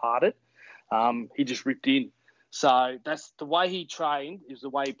any half-hearted. He just ripped in. So that's the way he trained, is the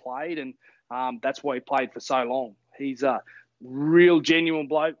way he played, and that's why he played for so long. He's a real genuine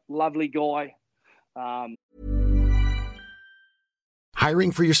bloke, lovely guy.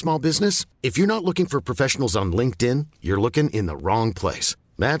 Hiring for your small business? If you're not looking for professionals on LinkedIn, you're looking in the wrong place.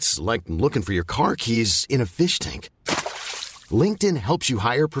 That's like looking for your car keys in a fish tank. LinkedIn helps you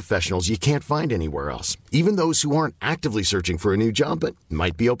hire professionals you can't find anywhere else, even those who aren't actively searching for a new job but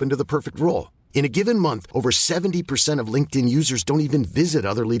might be open to the perfect role. In a given month, over 70% of LinkedIn users don't even visit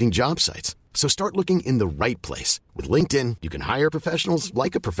other leading job sites. So start looking in the right place. With LinkedIn, you can hire professionals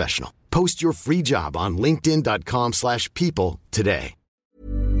like a professional. Post your free job on linkedin.com/people today.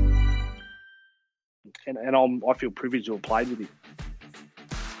 And I feel privileged to have played with him.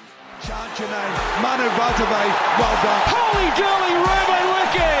 Manu Vatuvei, well done. Holy Dolly, Ruben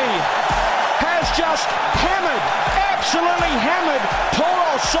Wiki has just absolutely hammered poor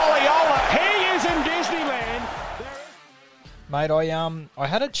old Soliola. He is in Disneyland. Mate, I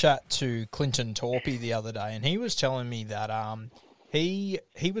had a chat to Clinton Torpey the other day, and he was telling me that he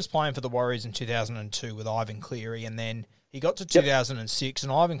was playing for the Warriors in 2002 with Ivan Cleary, and then he got to 2006,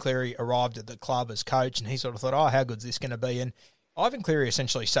 and Ivan Cleary arrived at the club as coach, and he sort of thought, how good's this going to be? And Ivan Cleary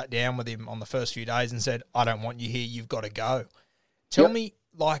essentially sat down with him on the first few days and said, I don't want you here, you've got to go. Tell me,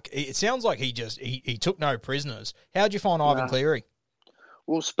 it sounds like he took no prisoners. How'd you find Ivan Cleary?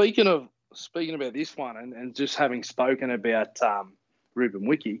 Well, speaking about this one and just having spoken about Ruben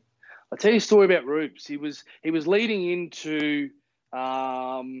Wiki, I'll tell you a story about Rubes. He was leading into,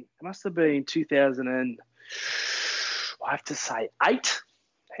 it must have been 2008,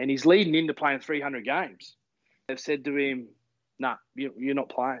 and he's leading into playing 300 games. They've said to him, nah, you're not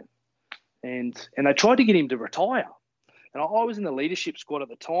playing. And they tried to get him to retire. And I was in the leadership squad at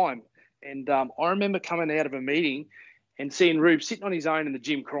the time. And I remember coming out of a meeting and seeing Rube sitting on his own in the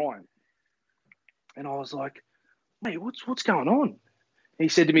gym crying. And I was like, mate, what's going on? And he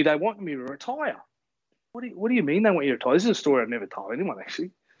said to me, they want me to retire. What do you mean they want you to retire? This is a story I've never told anyone, actually.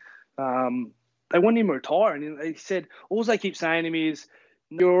 They want him to retire. And he said, all they keep saying to me is,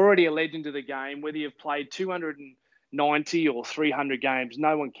 you're already a legend of the game, whether you've played 290 or 300 games,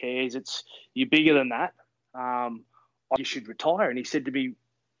 no one cares. You're bigger than that. You should retire. And he said to me,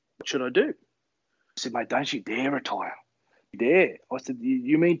 what should I do? I said, mate, don't you dare retire. You dare. I said,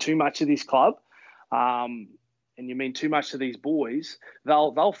 you mean too much of this club. and you mean too much to these boys,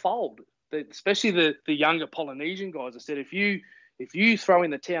 they'll fold. Especially the younger Polynesian guys. I said, if you throw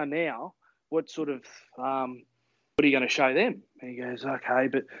in the towel now, what sort of what are you going to show them? And he goes, okay,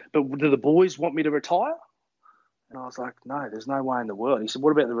 but do the boys want me to retire? And I was like, no, there's no way in the world. He said,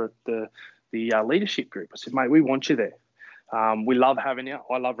 what about the leadership group? I said, mate, we want you there. We love having you.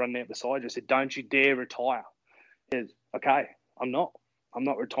 I love running out beside you. I said, don't you dare retire. He said, okay, I'm not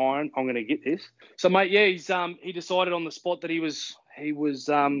retiring. I'm going to get this. So, mate, yeah, he decided on the spot that he was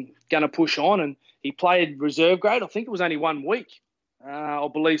going to push on, and he played reserve grade. I think it was only 1 week. I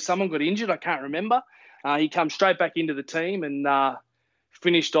believe someone got injured. I can't remember. He came straight back into the team and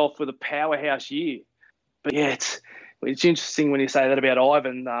finished off with a powerhouse year. But, yeah, it's interesting when you say that about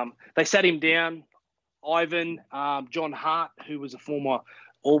Ivan. They sat him down. Ivan, John Hart, who was a former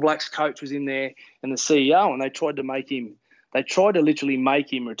All Blacks coach, was in there, and the CEO, and they tried to literally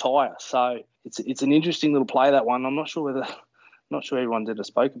make him retire. So it's an interesting little play, that one. I'm not sure everyone did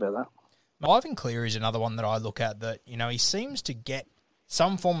spoke about that. Ivan Cleary is another one that I look at that, he seems to get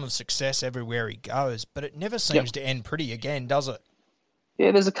some form of success everywhere he goes, but it never seems to end pretty again, does it? Yeah,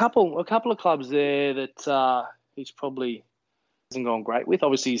 there's a couple of clubs there that he's probably hasn't gone great with.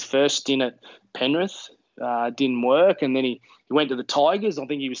 Obviously, his first stint at Penrith didn't work, and then he went to the Tigers. I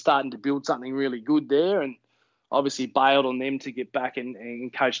think he was starting to build something really good there, and obviously bailed on them to get back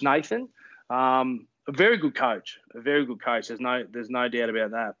and coach Nathan. A very good coach. There's no doubt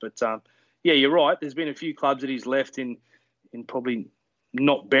about that. But yeah, you're right. There's been a few clubs that he's left in probably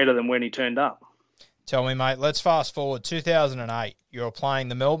not better than when he turned up. Tell me, mate, let's fast forward. 2008, you're playing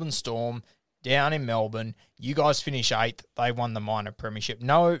the Melbourne Storm down in Melbourne. You guys finish 8th. They won the minor premiership.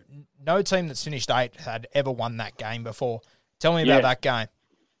 No team that's finished 8th had ever won that game before. Tell me about that game.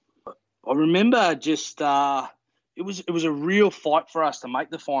 I remember just it was a real fight for us to make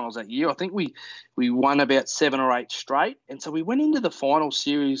the finals that year. I think we won about 7 or 8 straight, and so we went into the final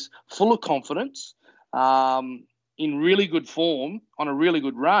series full of confidence, in really good form, on a really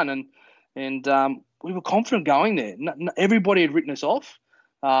good run, and we were confident going there. Everybody had written us off.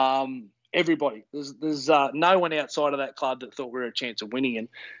 Everybody. There's no one outside of that club that thought we were a chance of winning, and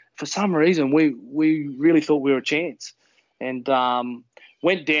for some reason we really thought we were a chance, and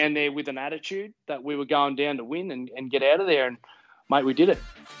went down there with an attitude that we were going down to win and get out of there, and mate, we did it.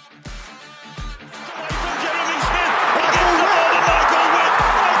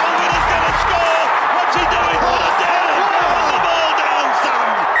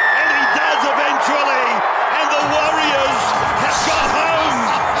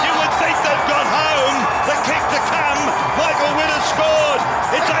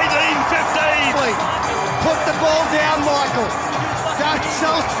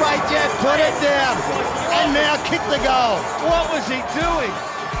 Celebrate yet, put it down, and now kick the goal. What was he doing?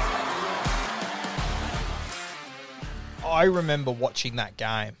 I remember watching that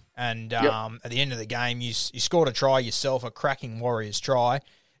game, and at the end of the game, you scored a try yourself, a cracking Warriors try.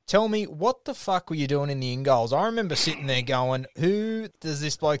 Tell me, what the fuck were you doing in the in-goals? I remember sitting there going, who does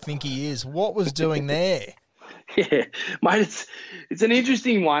this bloke think he is? What was doing there? Yeah, mate, it's an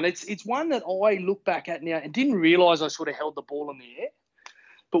interesting one. It's one that I look back at now and didn't realise I sort of held the ball in the air.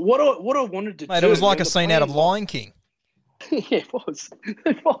 But what I wanted to do... It was like a scene out of Lion King. Yeah, it was.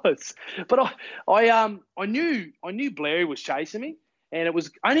 It was. But I knew Blairy was chasing me, and it was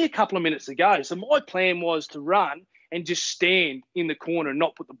only a couple of minutes to go. So my plan was to run and just stand in the corner and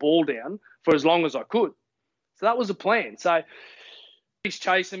not put the ball down for as long as I could. So that was the plan. So he's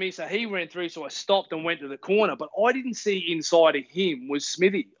chasing me, so he ran through, so I stopped and went to the corner. But I didn't see inside of him was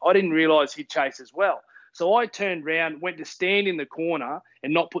Smithy. I didn't realise he'd chase as well. So I turned around, went to stand in the corner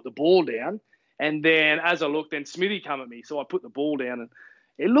and not put the ball down. And then as I looked, then Smithy come at me. So I put the ball down. And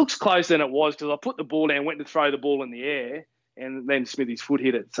it looks closer than it was because I put the ball down, went to throw the ball in the air, and then Smithy's foot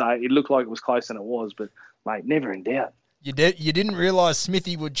hit it. So it looked like it was closer than it was. But, mate, never in doubt. You didn't realise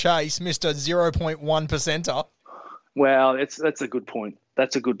Smithy would chase Mr. 0.1%er. Well, that's a good point.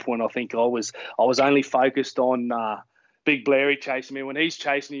 That's a good point. I think I was only focused on Big Blairy chasing me. When he's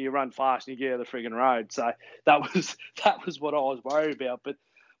chasing you, you run fast and you get out of the friggin' road. So that was what I was worried about. But,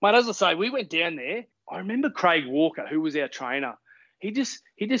 mate, as I say, we went down there. I remember Craig Walker, who was our trainer. He just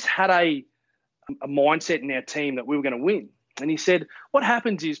had a mindset in our team that we were going to win. And he said, what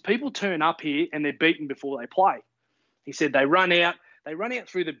happens is people turn up here and they're beaten before they play. He said they run out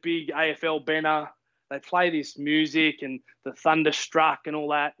through the big AFL banner. They play this music and the Thunderstruck and all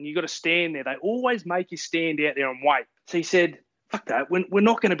that, and you got to stand there. They always make you stand out there and wait. So he said, fuck that. We're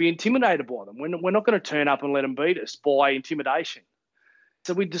not going to be intimidated by them. We're not going to turn up and let them beat us by intimidation.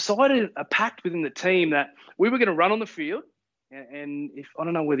 So we decided a pact within the team that we were going to run on the field And if I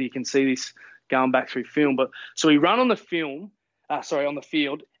don't know whether you can see this going back through film, but so we run on the field,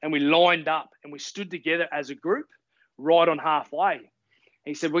 and we lined up and we stood together as a group right on halfway.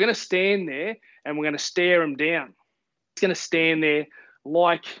 He said, we're going to stand there and we're going to stare him down. He's going to stand there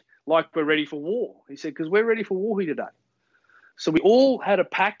like we're ready for war. He said, because we're ready for war here today. So we all had a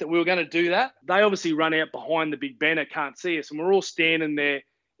pact that we were going to do that. They obviously run out behind the big banner, can't see us, and we're all standing there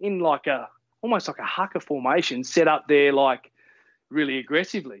in almost like a haka formation, set up there like really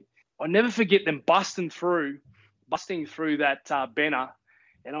aggressively. I never forget them busting through that banner,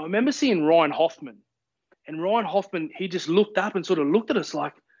 and I remember seeing Ryan Hoffman. And Ryan Hoffman, he just looked up and sort of looked at us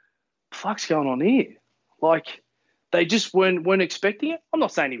like, what the fuck's going on here? Like, they just weren't expecting it. I'm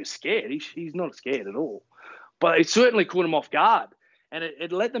not saying he was scared. He's not scared at all. But it certainly caught him off guard. And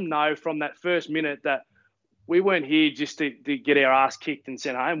it let them know from that first minute that we weren't here just to get our ass kicked and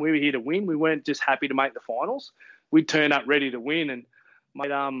sent home. We were here to win. We weren't just happy to make the finals. We turned up ready to win and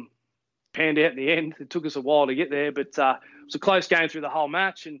panned out in the end. It took us a while to get there, but it was a close game through the whole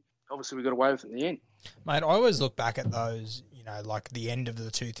match, and obviously we got away with it in the end. Mate, I always look back at those, like the end of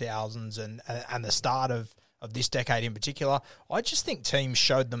the 2000s and the start of this decade in particular. I just think teams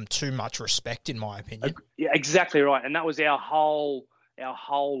showed them too much respect, in my opinion. Yeah, exactly right. And that was our whole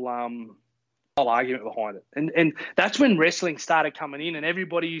argument behind it. And that's when wrestling started coming in, and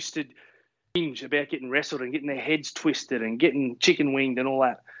everybody used to whinge about getting wrestled and getting their heads twisted and getting chicken winged and all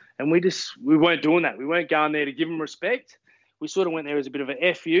that. And we weren't doing that. We weren't going there to give them respect. We sort of went there as a bit of an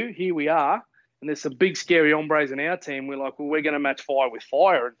F you. Here we are. And there's some big, scary hombres in our team. We're like, well, we're going to match fire with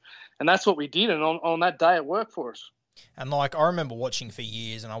fire. And that's what we did. And on that day, it worked for us. And, I remember watching for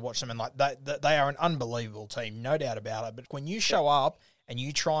years, and I watched them, and, they are an unbelievable team, no doubt about it. But when you show up and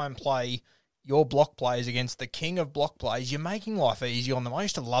you try and play your block plays against the king of block plays, you're making life easy on them. I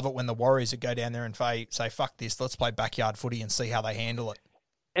used to love it when the Warriors would go down there and say, fuck this, let's play backyard footy and see how they handle it.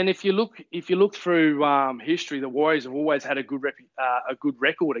 And if you look through history, the Warriors have always had a good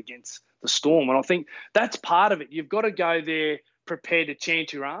record against the Storm, and I think that's part of it. You've got to go there prepared to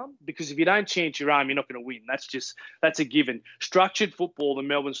chant your arm, because if you don't chant your arm, you're not going to win. That's a given. Structured football, the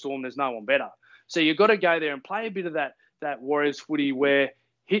Melbourne Storm, there's no one better. So you've got to go there and play a bit of that Warriors footy where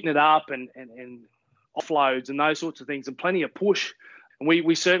hitting it up and offloads and those sorts of things, and plenty of push. And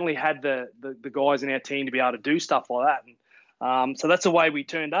we certainly had the guys in our team to be able to do stuff like that. And so that's the way we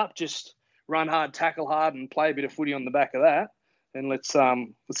turned up. Just run hard, tackle hard, and play a bit of footy on the back of that. And let's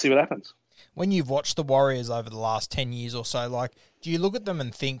see what happens. When you've watched the Warriors over the last 10 years or so, do you look at them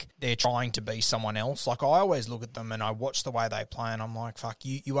and think they're trying to be someone else? I always look at them and I watch the way they play, and I'm like, fuck,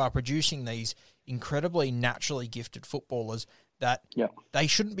 you are producing these incredibly naturally gifted footballers that they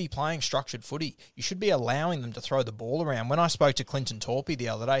shouldn't be playing structured footy. You should be allowing them to throw the ball around. When I spoke to Clinton Torpey the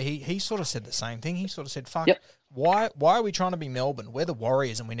other day, he sort of said the same thing. He sort of said, fuck, why are we trying to be Melbourne? We're the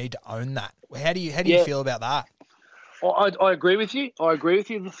Warriors and we need to own that. How do you feel about that? I agree with you.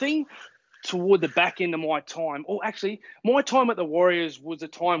 The thing toward the back end of my time, or actually my time at the Warriors was a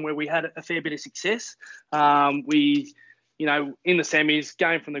time where we had a fair bit of success. We, in the semis,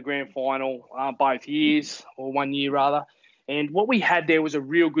 going from the grand final both years, or 1 year rather. And what we had there was a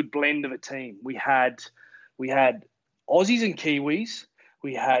real good blend of a team. We had Aussies and Kiwis.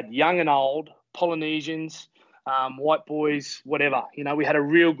 We had young and old, Polynesians, white boys, whatever. We had a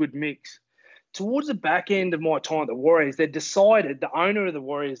real good mix. Towards the back end of my time at the Warriors, the owner of the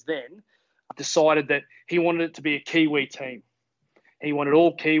Warriors then decided that he wanted it to be a Kiwi team. He wanted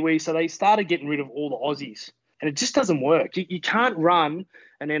all Kiwis, so they started getting rid of all the Aussies. And it just doesn't work. You can't run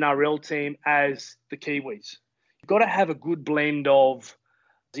an NRL team as the Kiwis. You've got to have a good blend of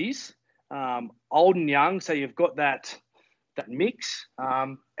Aussies, old and young, so you've got that mix.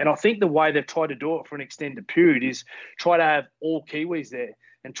 And I think the way they've tried to do it for an extended period is try to have all Kiwis there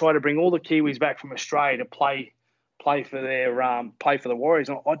and try to bring all the Kiwis back from Australia to play for the Warriors.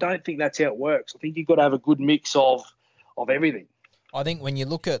 And I don't think that's how it works. I think you've got to have a good mix of everything. I think when you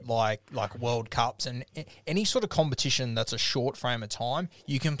look at like World Cups and any sort of competition that's a short frame of time,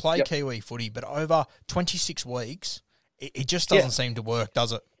 you can play Kiwi footy, but over 26 weeks, it just doesn't seem to work,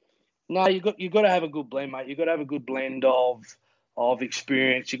 does it? No, you've got to have a good blend, mate. You've got to have a good blend of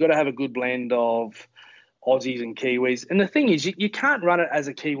experience. You've got to have a good blend of Aussies and Kiwis. And the thing is, you can't run it as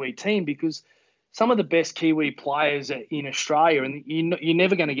a Kiwi team because some of the best Kiwi players are in Australia, and you're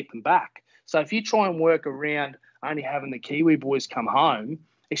never going to get them back. So if you try and work around only having the Kiwi boys come home,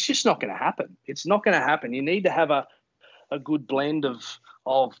 it's just not going to happen. It's not going to happen. You need to have a good blend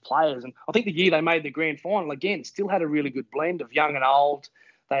of players. And I think the year they made the grand final, again, still had a really good blend of young and old.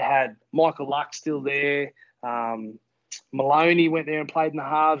 They had Michael Luck still there. Maloney went there and played in the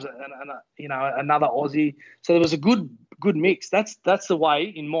halves, and another Aussie. So there was a good good mix. That's the way,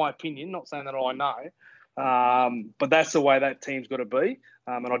 in my opinion. Not saying that I know, but that's the way that team's got to be.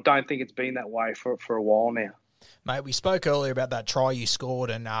 And I don't think it's been that way for a while now. Mate, we spoke earlier about that try you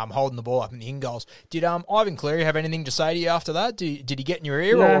scored and holding the ball up in the in-goals. Did Ivan Cleary have anything to say to you after that? Did he get in your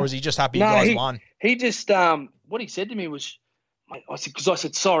ear, or was he just happy you guys won? He just, what he said to me was, mate, because I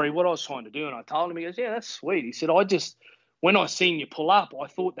said, sorry, what I was trying to do, and I told him, he goes, yeah, that's sweet. He said, when I seen you pull up, I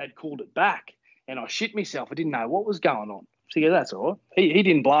thought they'd called it back, and I shit myself. I didn't know what was going on. So yeah, that's all right. He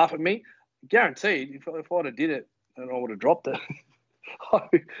didn't laugh at me. Guaranteed, if I'd have did it, and I would have dropped it,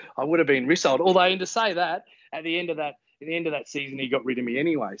 I would have been rissoled. Although, and to say that, at the end of that season, he got rid of me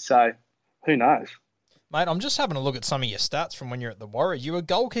anyway. So who knows? Mate, I'm just having a look at some of your stats from when you're at the Warriors. You were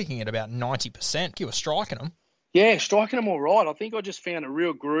goal kicking at about 90%. You were striking them. Yeah, striking them all right. I think I just found a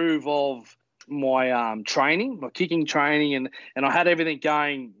real groove of my training, my kicking training, and I had everything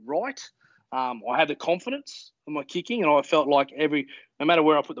going right. I had the confidence in my kicking, and I felt like no matter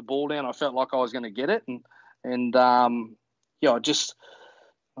where I put the ball down, I felt like I was going to get it.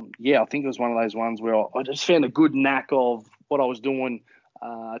 I think it was one of those ones where I just found a good knack of what I was doing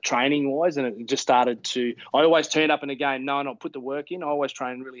training-wise, and it just started to – I always turned up in a game knowing I'll put the work in. I always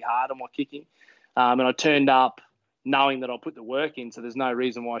trained really hard on my kicking, and I turned up knowing that I'll put the work in, so there's no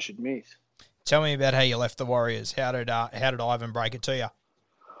reason why I should miss. Tell me about how you left the Warriors. How did Ivan break it to you?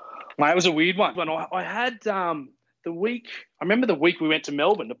 Mate, it was a weird one. When I had I remember the week we went to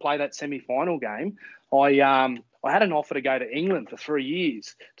Melbourne to play that semi-final game, I had an offer to go to England for 3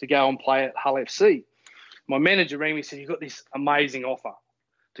 years to go and play at Hull FC. My manager rang me and said, you've got this amazing offer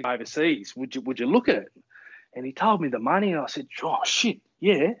to go overseas. Would you look at it? And he told me the money, and I said, oh, shit,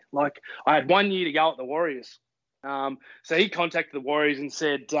 yeah. Like, I had 1 year to go at the Warriors. So he contacted the Warriors and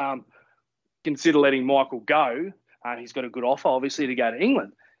said, consider letting Michael go. He's got a good offer, obviously, to go to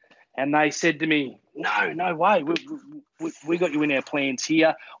England. And they said to me, no way. We got you in our plans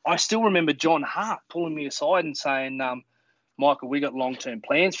here. I still remember John Hart pulling me aside and saying, Michael, we got long-term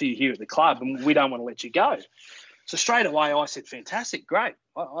plans for you here at the club, and we don't want to let you go. So straight away I said, fantastic, great.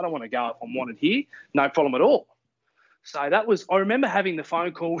 I don't want to go if I'm wanted here. No problem at all. So I remember having the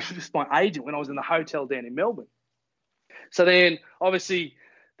phone call with my agent when I was in the hotel down in Melbourne. So then, obviously,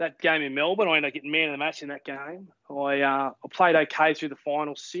 that game in Melbourne, I ended up getting man of the match in that game. I played okay through the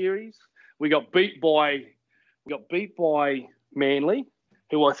final series. We got beat by Manly,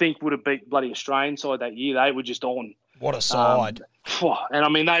 who I think would have beat bloody Australian side that year. They were just on. What a side. And, I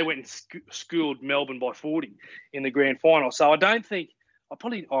mean, they went and schooled Melbourne by 40 in the grand final. So I don't think – I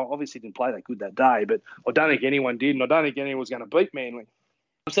obviously didn't play that good that day, but I don't think anyone did, and I don't think anyone was going to beat Manly.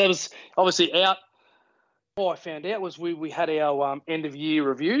 So it was obviously out. What I found out was we had our end-of-year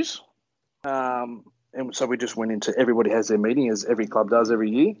reviews, and so we just went into – everybody has their meeting, as every club does every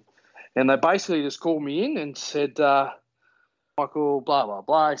year, and they basically just called me in and said, Michael, blah, blah,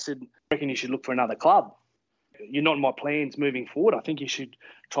 blah. I said, I reckon you should look for another club. You're not in my plans moving forward. I think you should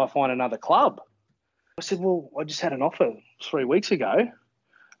try to find another club. I said, well, I just had an offer 3 weeks ago,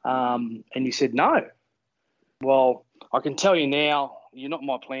 and you said no. Well, I can tell you now, you're not in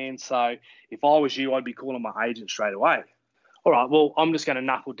my plans, so if I was you, I'd be calling my agent straight away. All right, well, I'm just going to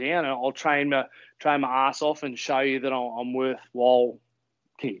knuckle down and I'll train my ass off and show you that I'm worthwhile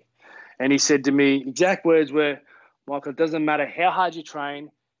here. And he said to me, exact words were, Michael, it doesn't matter how hard you train,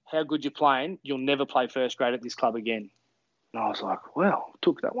 how good you're playing, you'll never play first grade at this club again. And I was like, well,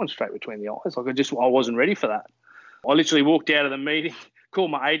 took that one straight between the eyes. Like I wasn't ready for that. I literally walked out of the meeting,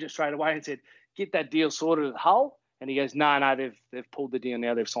 called my agent straight away and said, get that deal sorted at Hull. And he goes, no, they've pulled the deal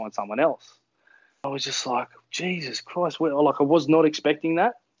now. They've signed someone else. I was just like, Jesus Christ. I was not expecting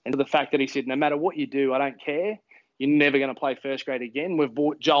that. And the fact that he said, no matter what you do, I don't care. You're never going to play first grade again. We've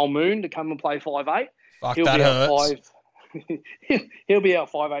bought Joel Moon to come and play 5'8". Fuck, that hurts. He'll be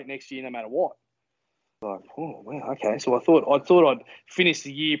out 5'8" next year no matter what. Like, oh, wow, okay. So I thought I'd finished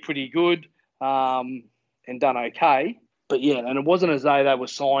the year pretty good and done okay. But, yeah, and it wasn't as though they were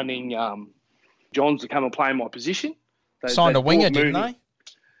signing Johns to come and play in my position. They signed a winger, didn't they?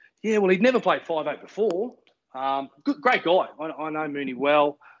 Yeah, well, he'd never played 5'8" before. Great guy. I know Mooney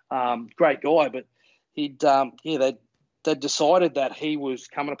well. Great guy, but they decided that he was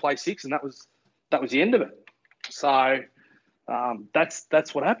coming to play 6, and that was the end of it. So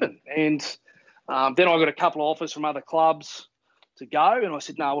that's what happened. And then I got a couple of offers from other clubs to go, and I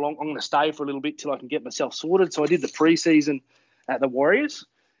said, no, well, I'm going to stay for a little bit till I can get myself sorted. So I did the pre-season at the Warriors,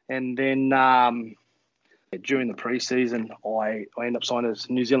 and then during the pre-season, I ended up signing as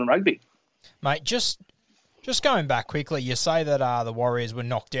New Zealand Rugby. Mate, just Just going back quickly, you say that the Warriors were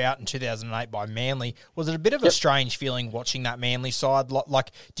knocked out in 2008 by Manly. Was it a bit of a strange feeling watching that Manly side?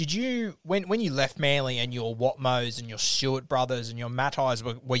 Like, did you, when you left Manly and your Watmos and your Stewart brothers and your Mattais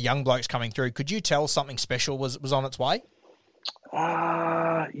were young blokes coming through, could you tell something special was on its way?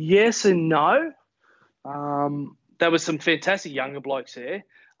 Yes and no. There was some fantastic younger blokes there.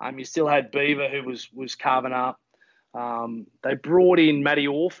 You still had Beaver, who was carving up. They brought in Matty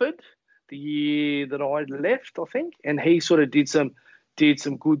Orford the year that I left, I think, and he sort of did some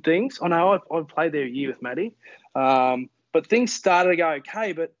good things. I know I played there a year with Matty, but things started to go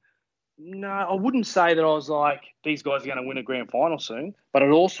okay. But no, I wouldn't say that I was like, these guys are going to win a grand final soon. But it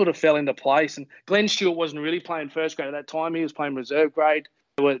all sort of fell into place. And Glenn Stewart wasn't really playing first grade at that time. He was playing reserve grade.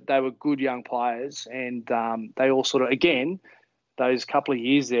 They were good young players, and they all sort of, again, those couple of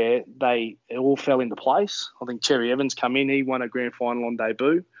years there, it all fell into place. I think Cherry Evans come in. He won a grand final on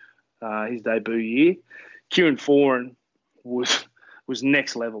debut, his debut year. Kieran Foran was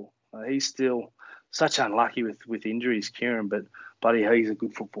next level. He's still such unlucky with injuries, Kieran, but buddy, he's a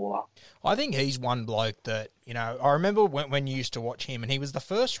good footballer. I think he's one bloke that, I remember when you used to watch him, and he was the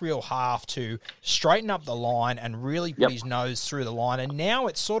first real half to straighten up the line and really put his nose through the line. And now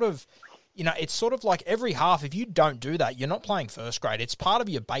it's sort of, it's sort of like every half, if you don't do that, you're not playing first grade. It's part of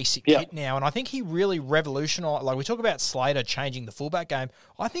your basic kit now. And I think he really revolutionised, like we talk about Slater changing the fullback game.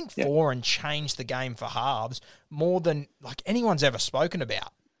 I think Foran changed the game for halves more than like anyone's ever spoken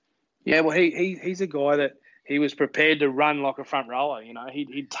about. Yeah, well, he's a guy that he was prepared to run like a front rower.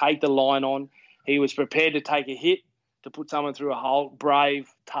 He'd take the line on. He was prepared to take a hit to put someone through a hole. Brave,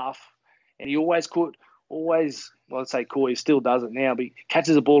 tough, and he always, well, I'd say he still does it now, but he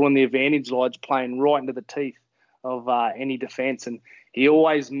catches the ball on the advantage lines, playing right into the teeth of any defence, and he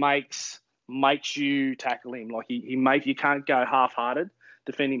always makes you tackle him. Like you can't go half-hearted,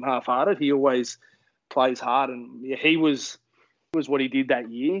 defend him half-hearted. He always plays hard, and he was what he did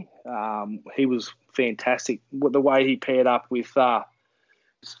that year. He was fantastic. The way he paired up with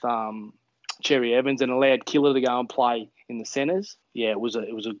Cherry Evans and allowed Killer to go and play in the centres. Yeah, it was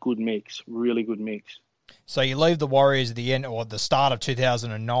a good mix, really good mix. So you leave the Warriors at the end or the start of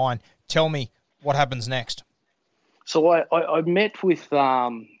 2009. Tell me what happens next. So I met with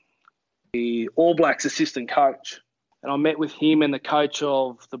the All Blacks assistant coach, and I met with him and the coach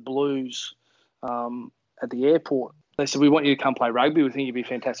of the Blues at the airport. They said, we want you to come play rugby. We think you'd be a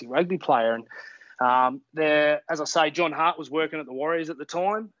fantastic rugby player. And there, as I say, John Hart was working at the Warriors at the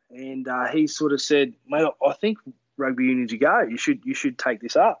time, and he sort of said, mate, I think rugby union's you go. You should take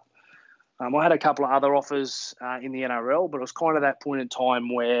this up. I had a couple of other offers in the NRL, but it was kind of that point in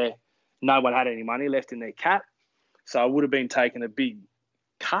time where no one had any money left in their cap. So I would have been taking a big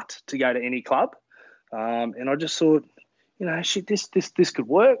cut to go to any club. And I just thought, this could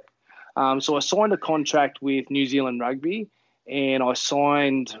work. So I signed a contract with New Zealand Rugby, and I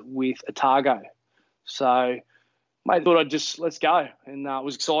signed with Otago. So, mate, thought let's go. And I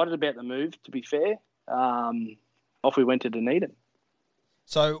was excited about the move, to be fair. Off we went to Dunedin.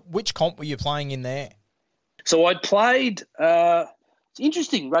 So which comp were you playing in there? So I'd played, it's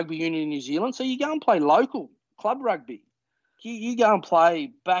interesting, rugby union in New Zealand. So you go and play local club rugby. You go and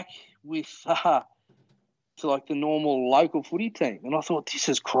play back with to like the normal local footy team. And I thought, this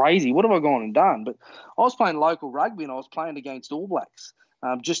is crazy. What have I gone and done? But I was playing local rugby and I was playing against All Blacks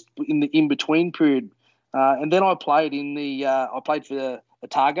just in the in-between period. And then I played for the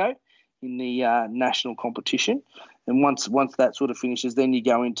Otago in the national competition. And once that sort of finishes, then you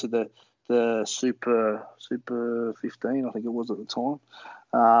go into the Super 15, I think it was at the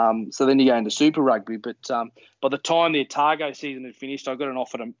time. So then you go into Super Rugby. But by the time the Otago season had finished, I got an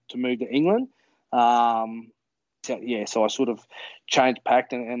offer to move to England. So I sort of changed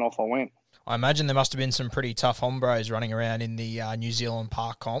packed and off I went. I imagine there must have been some pretty tough hombres running around in the New Zealand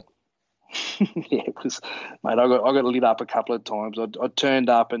Park comp. Yeah, because, mate, I got lit up a couple of times. I turned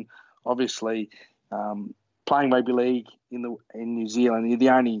up, and obviously playing rugby league in New Zealand, you're the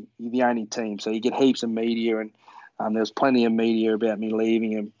only team, so you get heaps of media, and there was plenty of media about me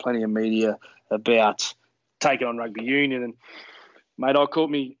leaving, and plenty of media about taking on rugby union. And mate,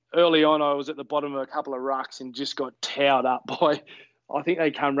 early on, I was at the bottom of a couple of rucks and just got towed up by, I think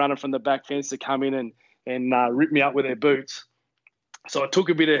they come running from the back fence to come in and rip me up with their boots. So I took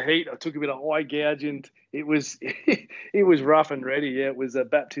a bit of heat, I took a bit of eye gouge, and it was rough and ready. Yeah, it was a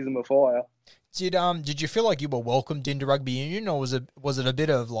baptism of fire. Did you feel like you were welcomed into rugby union, or was it a bit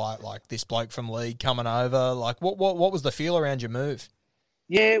of like this bloke from league coming over? Like what was the feel around your move?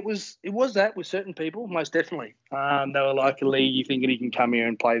 Yeah, it was that with certain people, most definitely. They were like, Lee, you thinking he can come here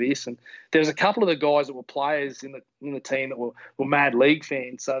and play this? And there was a couple of the guys that were players in the team that were mad league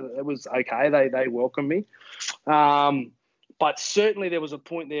fans, so it was okay. They welcomed me. But certainly there was a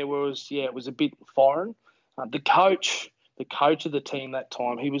point there where it was a bit foreign. The coach of the team that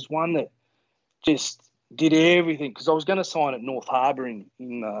time, he was one that just did everything, because I was going to sign at North Harbour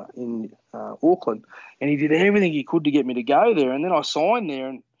in Auckland, and he did everything he could to get me to go there. And then I signed there,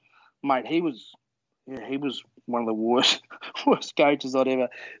 and mate, he was one of the worst coaches I'd ever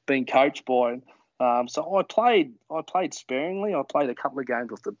been coached by. So I played sparingly. I played a couple of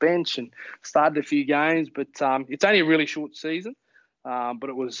games off the bench and started a few games, but it's only a really short season. But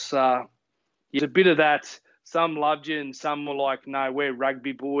it was a bit of that. Some loved you, and some were like, "No, we're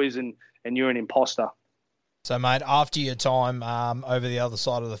rugby boys, and you're an imposter." So, mate, after your time over the other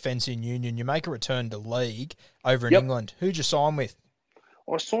side of the fence in Union, you make a return to league over in England. Who'd you sign with?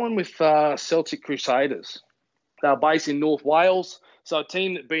 I signed with Celtic Crusaders. They were based in North Wales. So a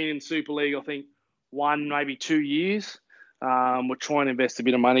team that had been in Super League, I think, 1, maybe 2 years. We're trying to invest a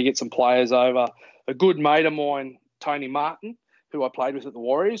bit of money, get some players over. A good mate of mine, Tony Martin, who I played with at the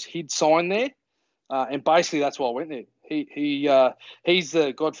Warriors, he'd signed there. And basically that's why I went there. He's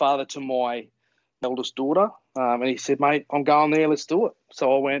the godfather to my eldest daughter, and he said, "Mate, I'm going there. Let's do it."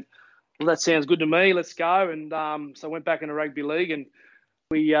 So I went, "Well, that sounds good to me. Let's go." And so I went back into rugby league, and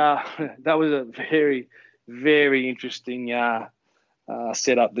we that was a very, very interesting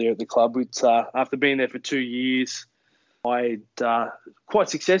setup there at the club. After being there for 2 years, I quite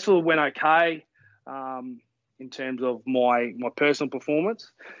successful. Went okay in terms of my personal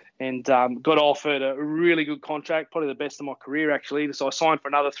performance. And got offered a really good contract, probably the best of my career, actually. So I signed for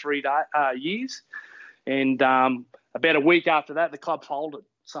another 3 years. And about a week after that, the club folded.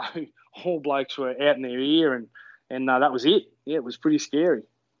 So all blokes were out in their ear, and that was it. Yeah, it was pretty scary.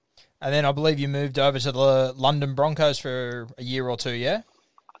 And then I believe you moved over to the London Broncos for a year or two, yeah?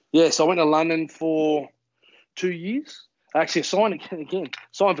 Yeah, so I went to London for 2 years. Actually, signed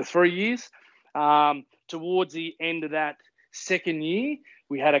for 3 years. Towards the end of that second year,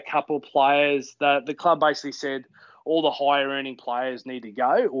 we had a couple of players that the club basically said all the higher earning players need to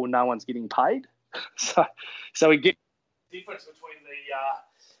go or no one's getting paid. So we get the difference between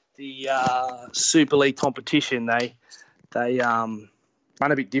the Super League competition. They run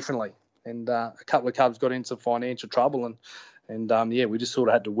a bit differently, and a couple of clubs got into financial trouble, and we just sort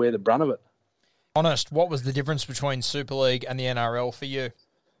of had to wear the brunt of it. Honest, what was the difference between Super League and the NRL for you?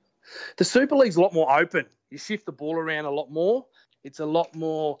 The Super League's a lot more open. You shift the ball around a lot more. It's a lot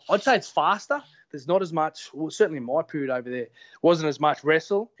more, I'd say it's faster. There's not as much, well, certainly in my period over there, wasn't as much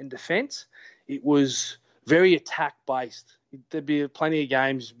wrestle and defence. It was very attack-based. There'd be plenty of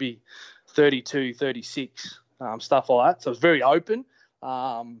games, be 32, 36, stuff like that. So it's very open,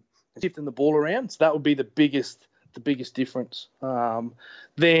 shifting the ball around. So that would be the biggest difference.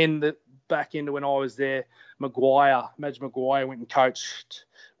 Then back into when I was there, Madge Maguire went and coached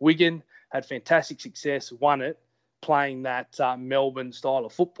Wigan, had fantastic success, won it, playing that Melbourne style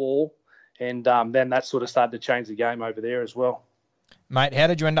of football, and then that sort of started to change the game over there as well. Mate, how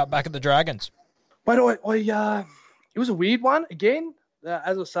did you end up back at the Dragons? Mate, it was a weird one. Again,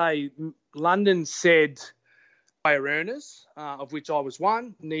 as I say, London said higher earners, of which I was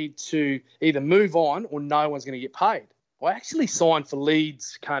one, need to either move on or no one's going to get paid. I actually signed for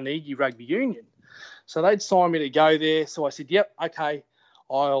Leeds Carnegie Rugby Union. So they'd signed me to go there. So I said, yep, okay,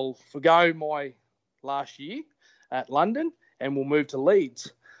 I'll forgo my last year at London and we'll move to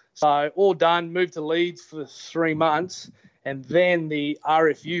Leeds. So all done, moved to Leeds for 3 months, and then the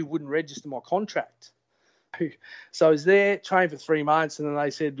RFU wouldn't register my contract. So I was there, trained for 3 months, and then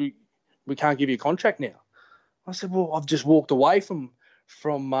they said, we can't give you a contract now. I said, well, I've just walked away from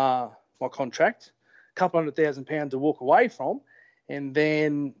my contract, £200,000 to walk away from, and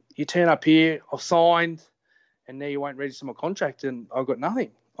then you turn up here, I've signed, and now you won't register my contract, and I've got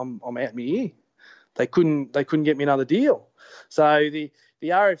nothing. I'm out my ear. They couldn't get me another deal. So the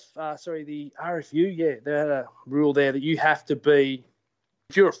RFU, they had a rule there that you have to be,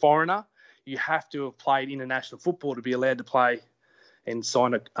 if you're a foreigner, you have to have played international football to be allowed to play and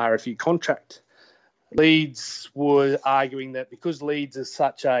sign an RFU contract. Leeds were arguing that because Leeds is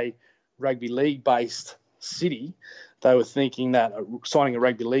such a rugby league-based city, they were thinking that signing a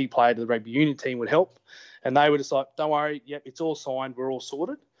rugby league player to the rugby union team would help. And they were just like, don't worry, yep, it's all signed, we're all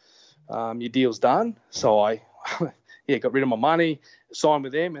sorted. Your deal's done. So I got rid of my money, signed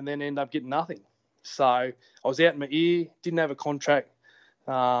with them, and then ended up getting nothing. So I was out in my ear, didn't have a contract,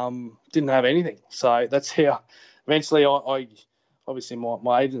 didn't have anything. So that's how eventually I obviously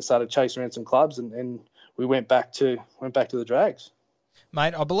my agent started chasing around some clubs, and we went back to the Drags.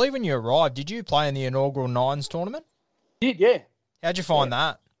 Mate, I believe when you arrived, did you play in the inaugural Nines tournament? Did, yeah. How'd you find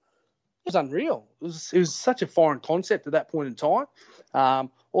that? It was unreal. It was such a foreign concept at that point in time.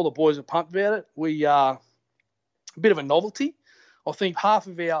 All the boys were pumped about it. We a bit of a novelty. I think half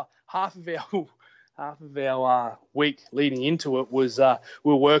of our week leading into it was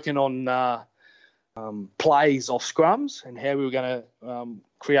we were working on plays off scrums and how we were going to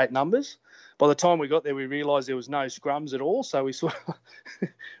create numbers. By the time we got there, we realised there was no scrums at all, so we sort of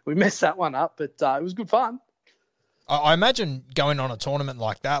we messed that one up. But it was good fun. I imagine going on a tournament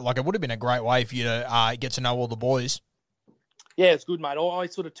like that, like it would have been a great way for you to get to know all the boys. Yeah, it's good, mate. I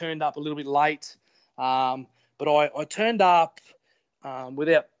sort of turned up a little bit late, but I turned up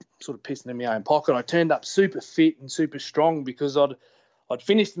without sort of pissing in my own pocket. I turned up super fit and super strong because I'd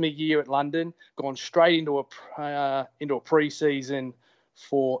finished my year at London, gone straight into a pre-season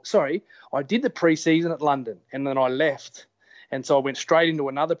I did the pre-season at London and then I left. And so I went straight into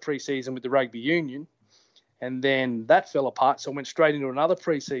another pre-season with the rugby union. And then that fell apart, so I went straight into another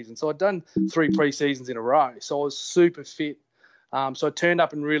pre-season. So I'd done 3 pre-seasons in a row. So I was super fit. So I turned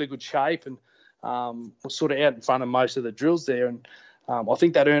up in really good shape and was sort of out in front of most of the drills there. And I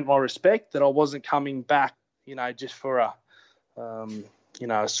think that earned my respect, that I wasn't coming back, just for a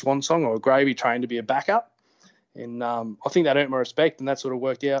swan song or a gravy train to be a backup. And I think that earned my respect, and that sort of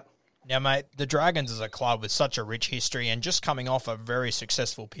worked out. Now, mate, the Dragons is a club with such a rich history and just coming off a very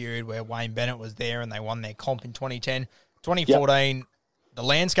successful period where Wayne Bennett was there and they won their comp in 2010. 2014, yep. The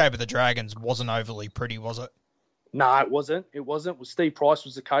landscape of the Dragons wasn't overly pretty, was it? No, it wasn't. Steve Price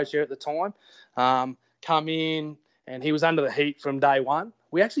was the coach there at the time. Come in, and he was under the heat from day one.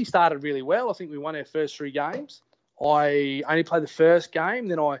 We actually started really well. I think we won our first 3 games. I only played the first game,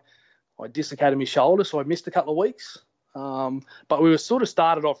 then I dislocated my shoulder, so I missed a couple of weeks. But we were sort of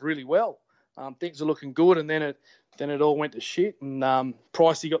started off really well. Things were looking good, and then it all went to shit. And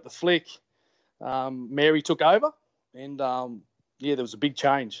Pricey got the flick. Mary took over, and there was a big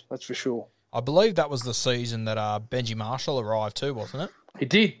change. That's for sure. I believe that was the season that Benji Marshall arrived too, wasn't it? He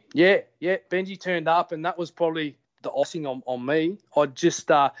did. Yeah. Benji turned up, and that was probably the icing on me. I'd just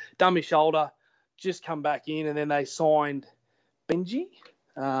done my shoulder, just come back in, and then they signed Benji.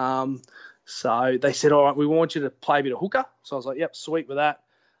 So they said, all right, we want you to play a bit of hooker. So I was like, yep, sweet with that.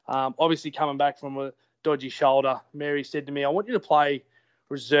 Obviously coming back from a dodgy shoulder, Mary said to me, I want you to play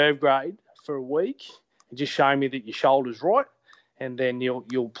reserve grade for a week and just show me that your shoulder's right, and then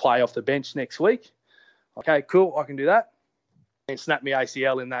you'll play off the bench next week. Okay, cool, I can do that. And snapped my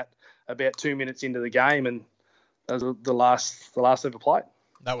ACL in that about 2 minutes into the game, and that was the last ever played.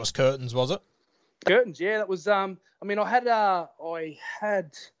 That was Curtains, was it? Curtains, yeah. That was. I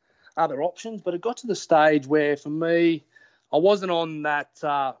had other options, but it got to the stage where, for me, I wasn't on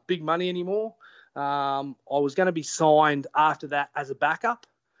that big money anymore. I was going to be signed after that as a backup,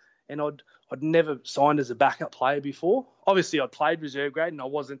 and I'd never signed as a backup player before. Obviously, I'd played reserve grade and I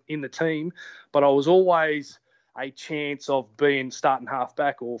wasn't in the team, but I was always a chance of being starting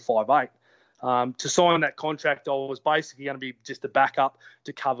halfback or 5'8". To sign that contract, I was basically going to be just a backup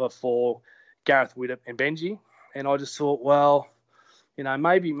to cover for Gareth Widdop and Benji. And I just thought, well,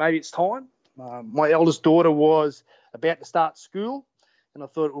 maybe it's time. My eldest daughter was about to start school, and I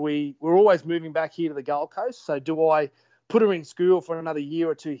thought we're always moving back here to the Gold Coast. So do I put her in school for another year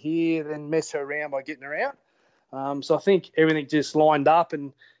or 2 here, then mess her around by getting her out? So I think everything just lined up,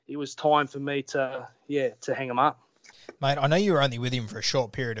 and it was time for me to hang him up. Mate, I know you were only with him for a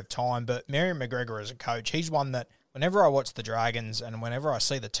short period of time, but Marion McGregor as a coach, he's one that whenever I watch the Dragons and whenever I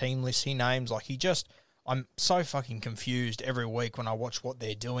see the team list he names, I'm so fucking confused every week when I watch what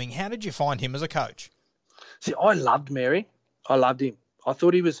they're doing. How did you find him as a coach? See, I loved Mary. I loved him. I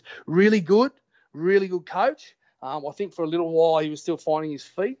thought he was really good coach. I think for a little while he was still finding his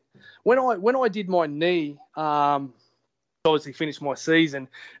feet. When I did my knee, obviously finished my season,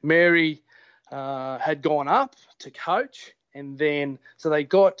 Mary had gone up to coach, and then so they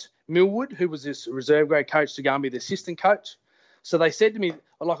got Millwood, who was this reserve grade coach, to go and be the assistant coach. So they said to me,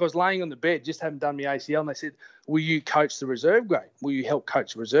 like I was laying on the bed, just hadn't done my ACL, and they said, will you coach the reserve grade? Will you help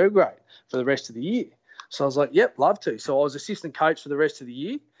coach the reserve grade for the rest of the year? So I was like, yep, love to. So I was assistant coach for the rest of the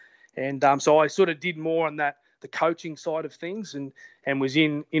year. And so I sort of did more on that, the coaching side of things, and was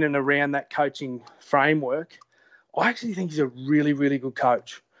in and around that coaching framework. I actually think he's a really, really good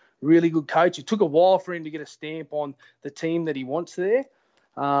coach. Really good coach. It took a while for him to get a stamp on the team that he wants there.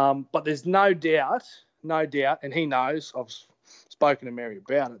 But there's no doubt, and he knows, I've spoken to Mary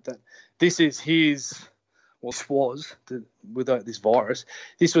about it, that this is his, with this virus,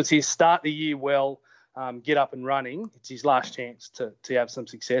 this was his start the year well, get up and running. It's his last chance to have some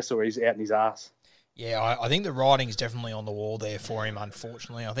success, or he's out in his ass. Yeah, I think the writing's definitely on the wall there for him.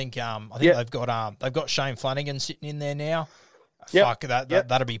 Unfortunately, I think they've got Shane Flanagan sitting in there now. Fuck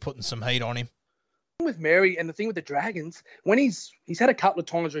that'll be putting some heat on him. With Mary and the thing with the Dragons, when he's had a couple of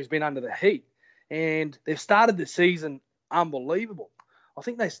times where he's been under the heat, and they've started the season unbelievable. I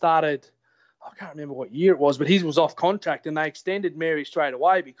think they started, I can't remember what year it was, but he was off contract and they extended Mary straight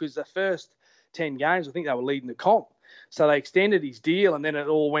away because the first 10 games, I think they were leading the comp. So they extended his deal and then it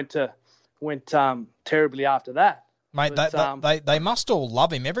all went terribly after that. Mate, but, they must all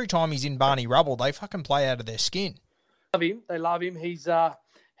love him. Every time he's in Barney Rubble, they fucking play out of their skin. They love him. He's not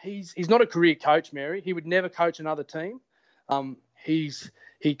a career coach, Mary. He would never coach another team.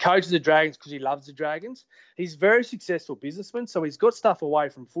 He coaches the Dragons because he loves the Dragons. He's a very successful businessman, so he's got stuff away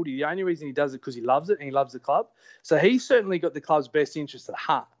from footy. The only reason he does it because he loves it and he loves the club. So he's certainly got the club's best interest at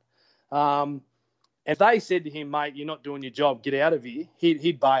heart. If they said to him, mate, you're not doing your job, get out of here,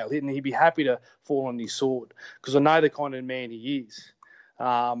 he'd bail. He'd be happy to fall on his sword because I know the kind of man he is.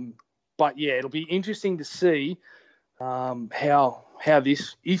 But, yeah, it'll be interesting to see how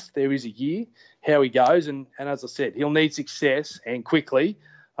this, if there is a year, how he goes. And as I said, he'll need success and quickly.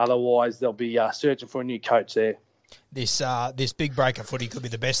 Otherwise, they'll be searching for a new coach there. This big break of footy could be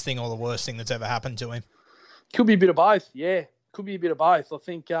the best thing or the worst thing that's ever happened to him. Could be a bit of both, yeah. Could be a bit of both. I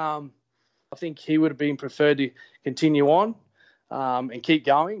think he would have been preferred to continue on and keep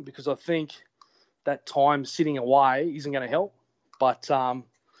going because I think that time sitting away isn't going to help. But,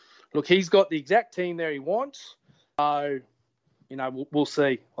 look, he's got the exact team there he wants. So, we'll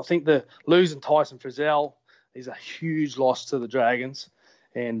see. I think the losing Tyson Frizzell is a huge loss to the Dragons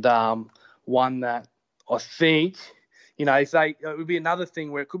and one that I think, it would be another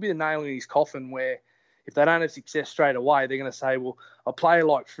thing where it could be the nail in his coffin where if they don't have success straight away, they're going to say, well, a player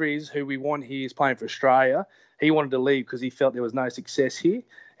like Frizz, who we want here, is playing for Australia. He wanted to leave because he felt there was no success here,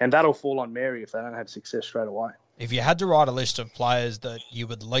 and that'll fall on Mary if they don't have success straight away. If you had to write a list of players that you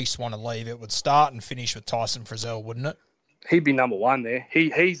would least want to leave, it would start and finish with Tyson Frizzell, wouldn't it? He'd be number one there.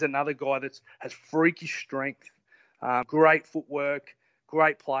 He's another guy that has freakish strength, great footwork,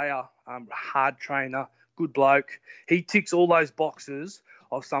 great player, hard trainer, good bloke. He ticks all those boxes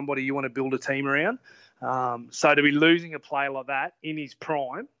of somebody you want to build a team around. So to be losing a player like that in his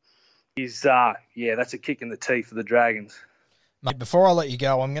prime is, that's a kick in the teeth for the Dragons. Mate, before I let you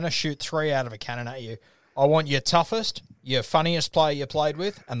go, I'm going to shoot 3 out of a cannon at you. I want your toughest, your funniest player you played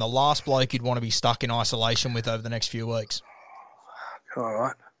with, and the last bloke you'd want to be stuck in isolation with over the next few weeks. All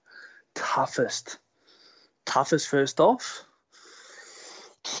right. Toughest first off.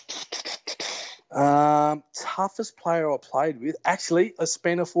 Toughest player I played with. Actually, a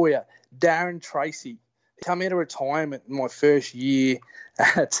spinner for you. Darren Tracy. Come out of retirement in my first year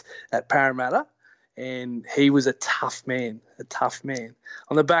at Parramatta, and he was a tough man.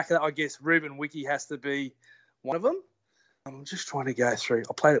 On the back of that, I guess Ruben Wiki has to be one of them. I'm just trying to go through.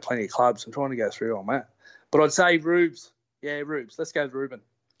 I played at plenty of clubs. I'm trying to go through on that. But I'd say Rubes. Yeah, Rubes. Let's go with Ruben.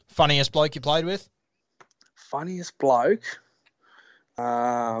 Funniest bloke you played with? Funniest bloke?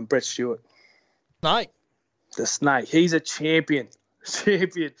 Brett Stewart. Snake. The Snake. He's a champion.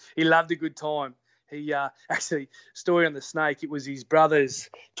 He loved a good time. He actually, story on the Snake, it was his brother's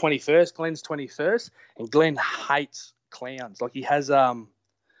 21st, Glenn's 21st, and Glenn hates clowns. Like he has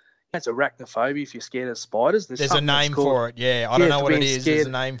arachnophobia if you're scared of spiders. There's a name for it, yeah. I don't know what it is. There's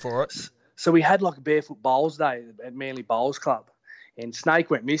a name for it. So we had like a barefoot bowls day at Manly Bowls Club, and Snake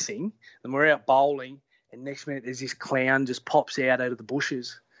went missing, and we're out bowling, and next minute there's this clown just pops out of the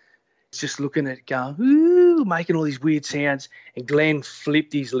bushes. It's just looking at it going, ooh, making all these weird sounds, and Glenn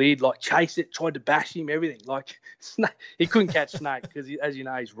flipped his lid, like chased it, tried to bash him, everything. Like he couldn't catch Snake because, as you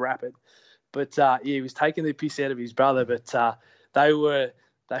know, he's rapid. But, he was taking the piss out of his brother, but they were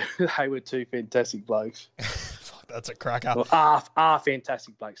two fantastic blokes. That's a cracker. Well,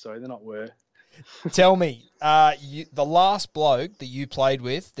 fantastic blokes, sorry, they're not were. Tell me, the last bloke that you played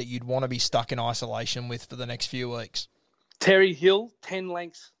with that you'd want to be stuck in isolation with for the next few weeks? Terry Hill, 10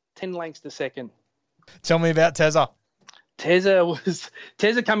 lengths to second. Tell me about Tezza.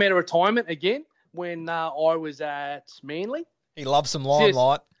 Tezza come out of retirement again when I was at Manly. He loves some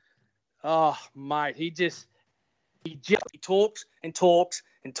limelight. Oh, mate, he talks and talks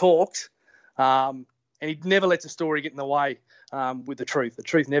and talks, and he never lets a story get in the way with the truth. The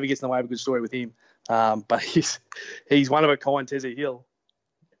truth never gets in the way of a good story with him. But he's one of a kind, Tezza Hill.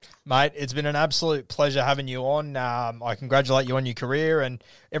 Mate, it's been an absolute pleasure having you on. I congratulate you on your career and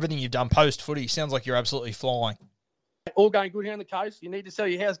everything you've done post-footy. Sounds like you're absolutely flying. All going good here on the coast. You need to sell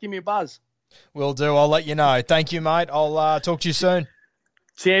your house, give me a buzz. Will do. I'll let you know. Thank you, mate. I'll talk to you soon.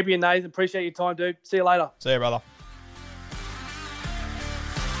 Champion, Nathan. Appreciate your time, dude. See you later. See you, brother.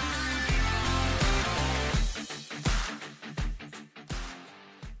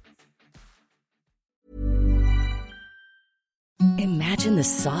 imagine the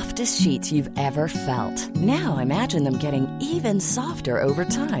softest sheets you've ever felt. Now imagine them getting even softer over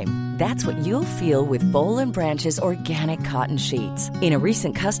time. That's what you'll feel with Boll & Branch's organic cotton sheets. In a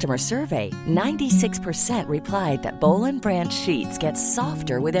recent customer survey, 96% replied that Boll & Branch sheets get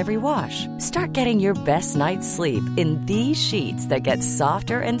softer with every wash. Start getting your best night's sleep in these sheets that get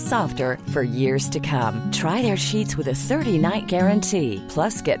softer and softer for years to come. Try their sheets with a 30-night guarantee.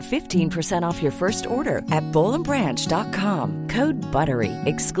 Plus, get 15% off your first order at bollandbranch.com. Code BUTTERY.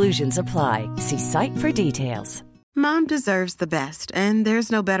 Exclusions apply. See site for details. Mom deserves the best, and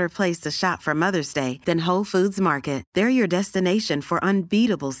there's no better place to shop for Mother's Day than Whole Foods Market. They're your destination for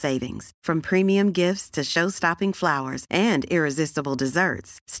unbeatable savings, from premium gifts to show-stopping flowers and irresistible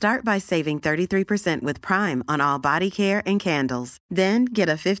desserts. Start by saving 33% with Prime on all body care and candles. Then get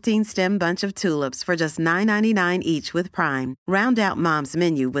a 15-stem bunch of tulips for just $9.99 each with Prime. Round out Mom's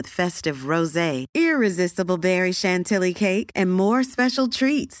menu with festive rosé, irresistible berry chantilly cake, and more special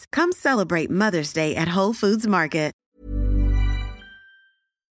treats. Come celebrate Mother's Day at Whole Foods Market.